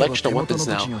quite a collection of weapons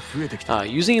now.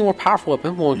 Using a more powerful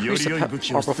weapon will increase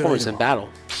our performance in battle.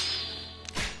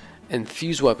 And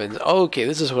fuse weapons. Okay,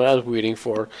 this is what I was waiting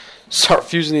for. Start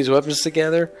fusing these weapons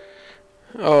together.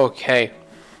 Okay.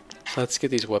 Let's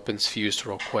get these weapons fused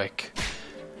real quick.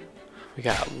 We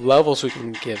got levels we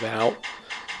can give out.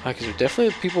 Because there are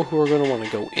definitely people who are going to want to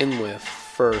go in with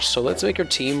first. So let's make our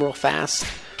team real fast.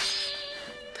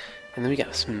 And then we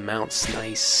got some mounts.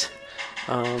 Nice.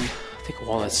 I think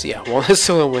Walnut's, yeah, Walnut's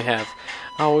the one we have.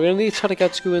 We're going to need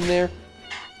Tadagatsugu in there.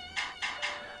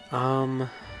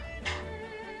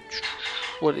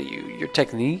 What are you? Your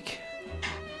technique?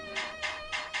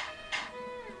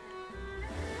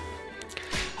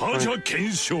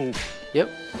 Yep.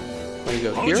 Let me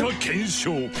go here.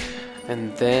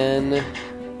 And then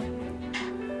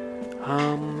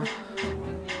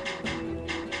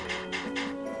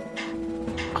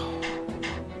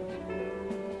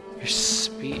your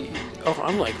speed. Oh,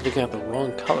 I'm like looking at the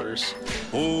wrong colors.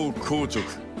 And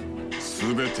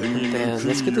then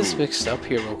let's get this mixed up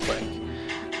here real quick.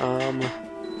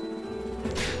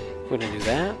 We're gonna do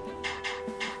that.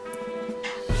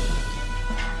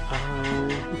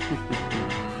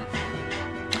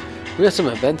 We got some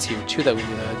events here too that we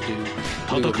need to do.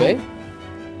 Liu Bei.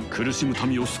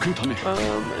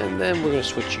 And then we're gonna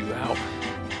switch you out.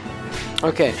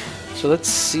 Okay, so let's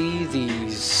see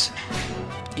these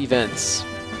events.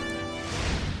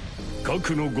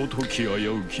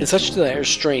 In such dire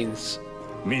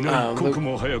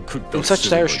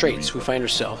straits, we find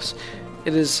ourselves.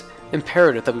 It is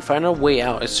imperative that we find our way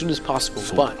out as soon as possible.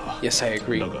 But yes, I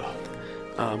agree.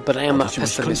 But I am not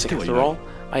pessimistic. After all,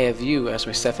 I have you as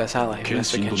my steadfast ally,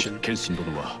 Master Kenshin.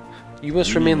 You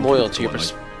must remain loyal to your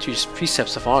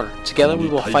precepts of honor. Together we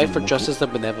will fight for justice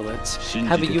and benevolence.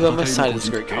 Having you at my side is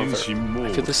a great comfort.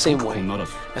 I feel the same way.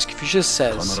 As Confucius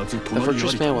says, the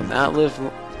virtuous man will not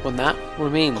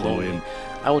remain lonely.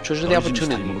 I will treasure the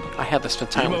opportunity I have to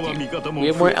spend time with you. We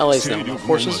have more allies now, and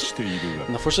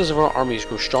the forces of our armies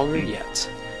grow stronger yet.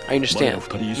 I understand.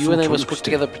 You and I must work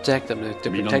together to protect them, to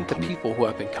protect the people who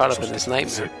have been caught up in this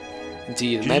nightmare.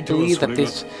 Indeed, and I believe that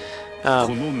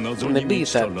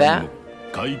that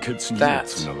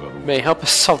may help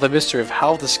us solve the mystery of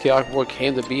how this chaotic world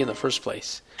came to be in the first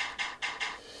place.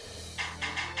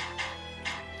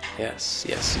 Yes,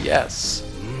 yes, yes.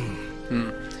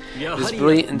 It is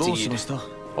brilliant indeed.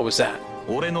 What was that?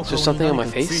 Is there something on my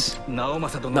face? No, I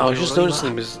was just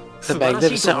noticing the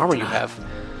magnificent armor you have.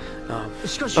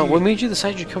 But what made you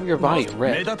decide to cover your body in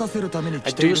red?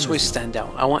 I do it so we stand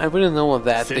out. I want everyone to know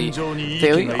that they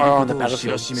are on the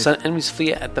battlefield. Send enemies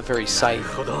flee at the very sight.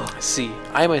 See,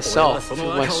 I myself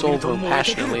feel my soul burn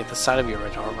passionately at the sight of your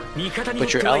red armor.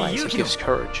 But your allies, it gives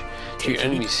courage. To your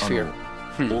enemies' fear.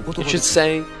 You should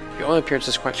say, your own appearance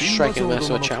is quite striking,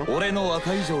 Master Chow.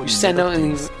 You stand out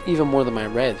even more than my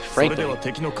red. Frankly,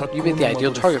 you've been the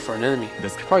ideal target for an enemy. You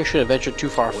probably shouldn't have ventured too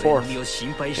far forth.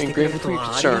 I'm grateful for your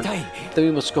concern. Then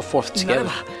we must go forth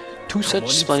together. Two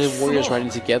such splendid warriors riding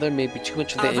together may be too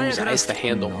much of the enemy's eyes to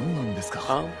handle.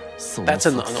 That's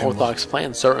an unorthodox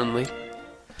plan, certainly.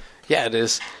 Yeah, it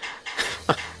is.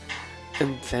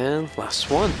 And then, last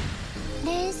one.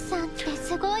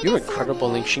 You're incredible,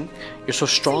 Lingxing. You're so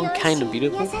strong, kind, and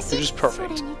beautiful. You're just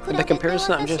perfect. In that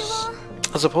comparison, I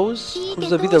suppose I'm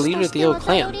to be the leader of the old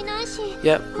clan.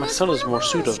 Yet, my son is more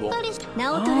suitable.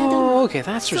 Oh, okay,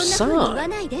 that's her son.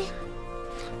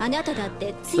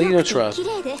 Lady Natura,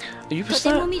 you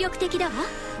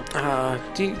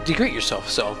degrade yourself,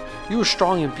 so. You are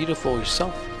strong and beautiful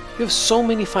yourself. You have so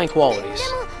many fine qualities.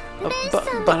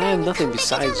 But I am nothing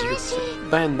besides your.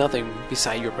 But I am nothing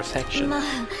beside your perfection.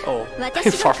 Oh,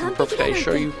 I'm far from perfect, I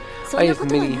assure you. I have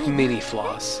many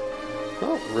flaws.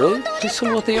 Oh, really? Please tell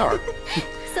me what they are.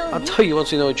 I'll tell you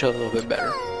once we know each other a little bit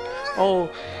better. Oh,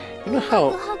 you know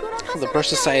how the burst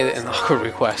decided an awkward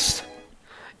request.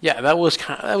 Yeah, that was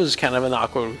kind of an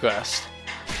awkward request.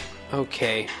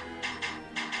 Okay.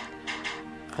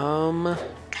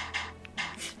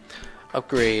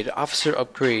 Upgrade. Officer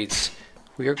upgrades.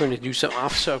 We are going to do some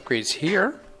officer upgrades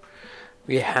here.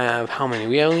 We have how many?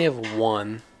 We only have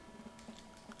one.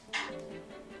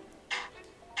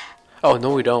 Oh,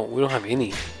 no we don't. We don't have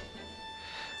any.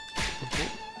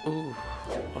 Ooh.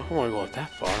 I don't want to go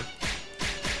that far.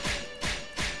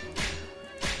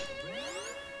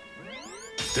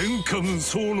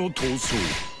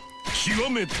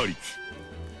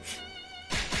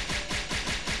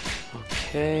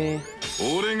 Okay.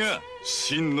 We're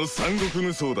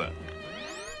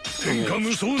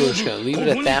just gonna leave it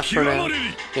at that for now.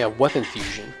 Yeah, weapon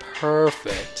fusion.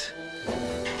 Perfect.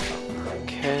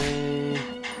 Okay.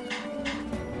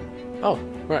 Oh,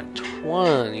 we're at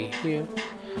 20 here.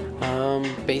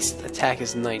 Base attack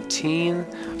is 19.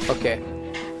 Okay.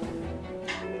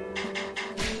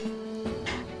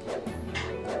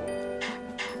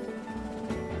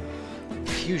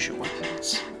 Fusion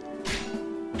weapons.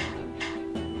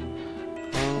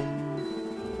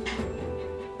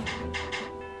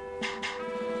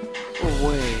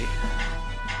 Wait.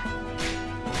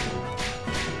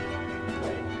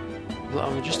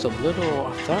 Well, I'm just a little.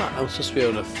 I thought I was supposed to be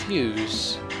able to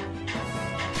fuse.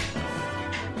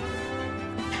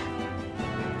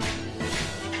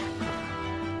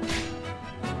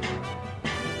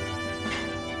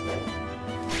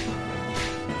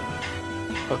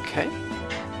 Okay.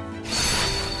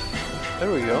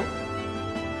 There we go.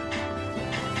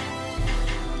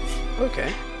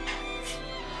 Okay.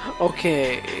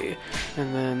 Okay.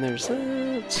 And then there's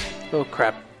that. Oh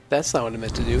crap. That's not what I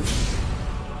meant to do.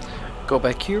 Go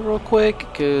back here real quick,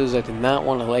 because I did not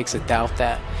want to exit out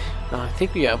that. I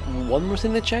think we have one more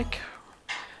thing to check.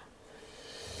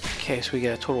 Okay, so we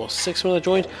got a total of 6 more that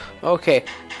joined. Okay,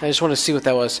 I just want to see what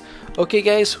that was. Okay,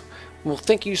 guys. Well,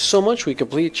 thank you so much. We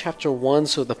completed Chapter 1,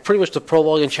 so pretty much the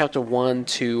prologue in Chapter 1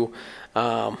 to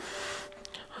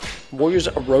Warriors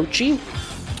Orochi,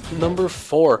 number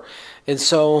 4. And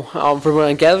so, from what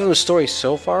I gather from the story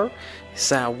so far, is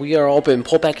that we are all been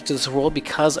pulled back into this world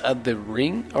because of the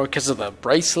ring, or because of the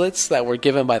bracelets that were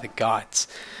given by the gods.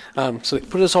 So they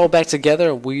put us all back together,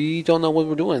 and we don't know what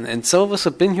we're doing. And some of us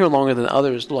have been here longer than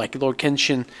others, like Lord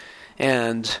Kenshin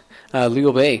and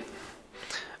Liu Bei.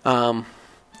 And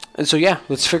so yeah,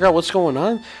 let's figure out what's going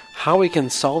on, how we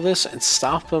can solve this and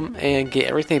stop them and get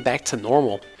everything back to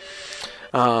normal.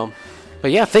 But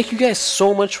yeah, thank you guys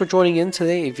so much for joining in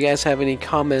today. If you guys have any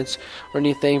comments or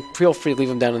anything, feel free to leave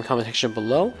them down in the comment section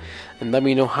below and let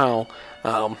me know how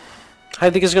I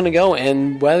think it's going to go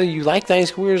and whether you like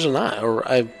Dynasty Warriors or not, or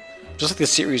just like the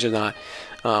series or not.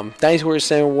 Dynasty Warriors,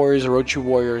 Samurai Warriors, Orochi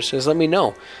Warriors, just let me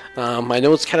know. I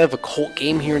know it's kind of a cult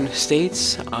game here in the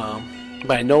States,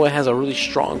 but I know it has a really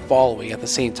strong following at the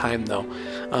same time though.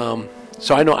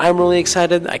 So I know I'm really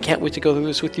excited. I can't wait to go through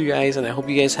this with you guys, and I hope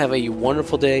you guys have a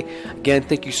wonderful day. Again,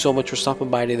 thank you so much for stopping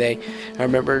by today. And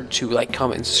remember to like,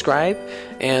 comment, and subscribe,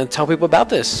 and tell people about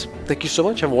this. Thank you so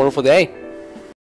much. Have a wonderful day.